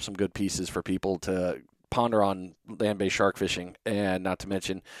definitely dropped some good pieces for people to ponder on land-based shark fishing, and not to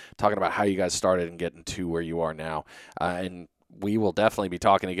mention talking about how you guys started and getting to where you are now. And we will definitely be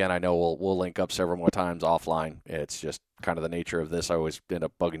talking again. I know we'll link up several more times offline. It's just kind of the nature of this. I always end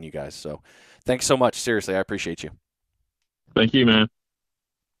up bugging you guys. So thanks so much. Seriously, I appreciate you. Thank you, man.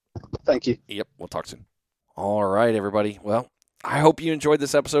 Thank you. Yep, we'll talk soon. All right, everybody. Well, I hope you enjoyed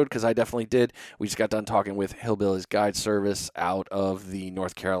this episode, because I definitely did. We just got done talking with Hillbillies Guide Service out of the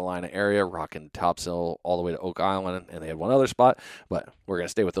North Carolina area, rocking Topsail all the way to Oak Island, and they had one other spot, but we're going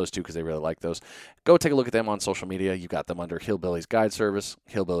to stay with those two because they really like those. Go take a look at them on social media. You got them under Hillbillies Guide Service,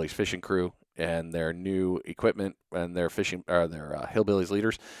 Hillbillies Fishing Crew, and their new equipment and their their Hillbillies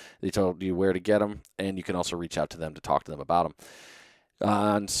leaders. They told you where to get them, and you can also reach out to them to talk to them about them.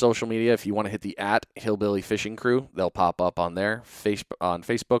 On social media, if you want to hit the @Hillbilly Fishing Crew, they'll pop up on there. On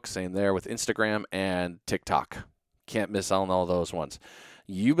Facebook, same there with Instagram and TikTok. Can't miss on all those ones.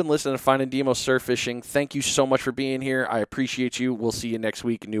 You've been listening to Finding Demo Surf Fishing. Thank you so much for being here. I appreciate you. We'll see you next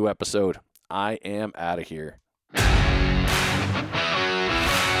week. New episode. I am out of here.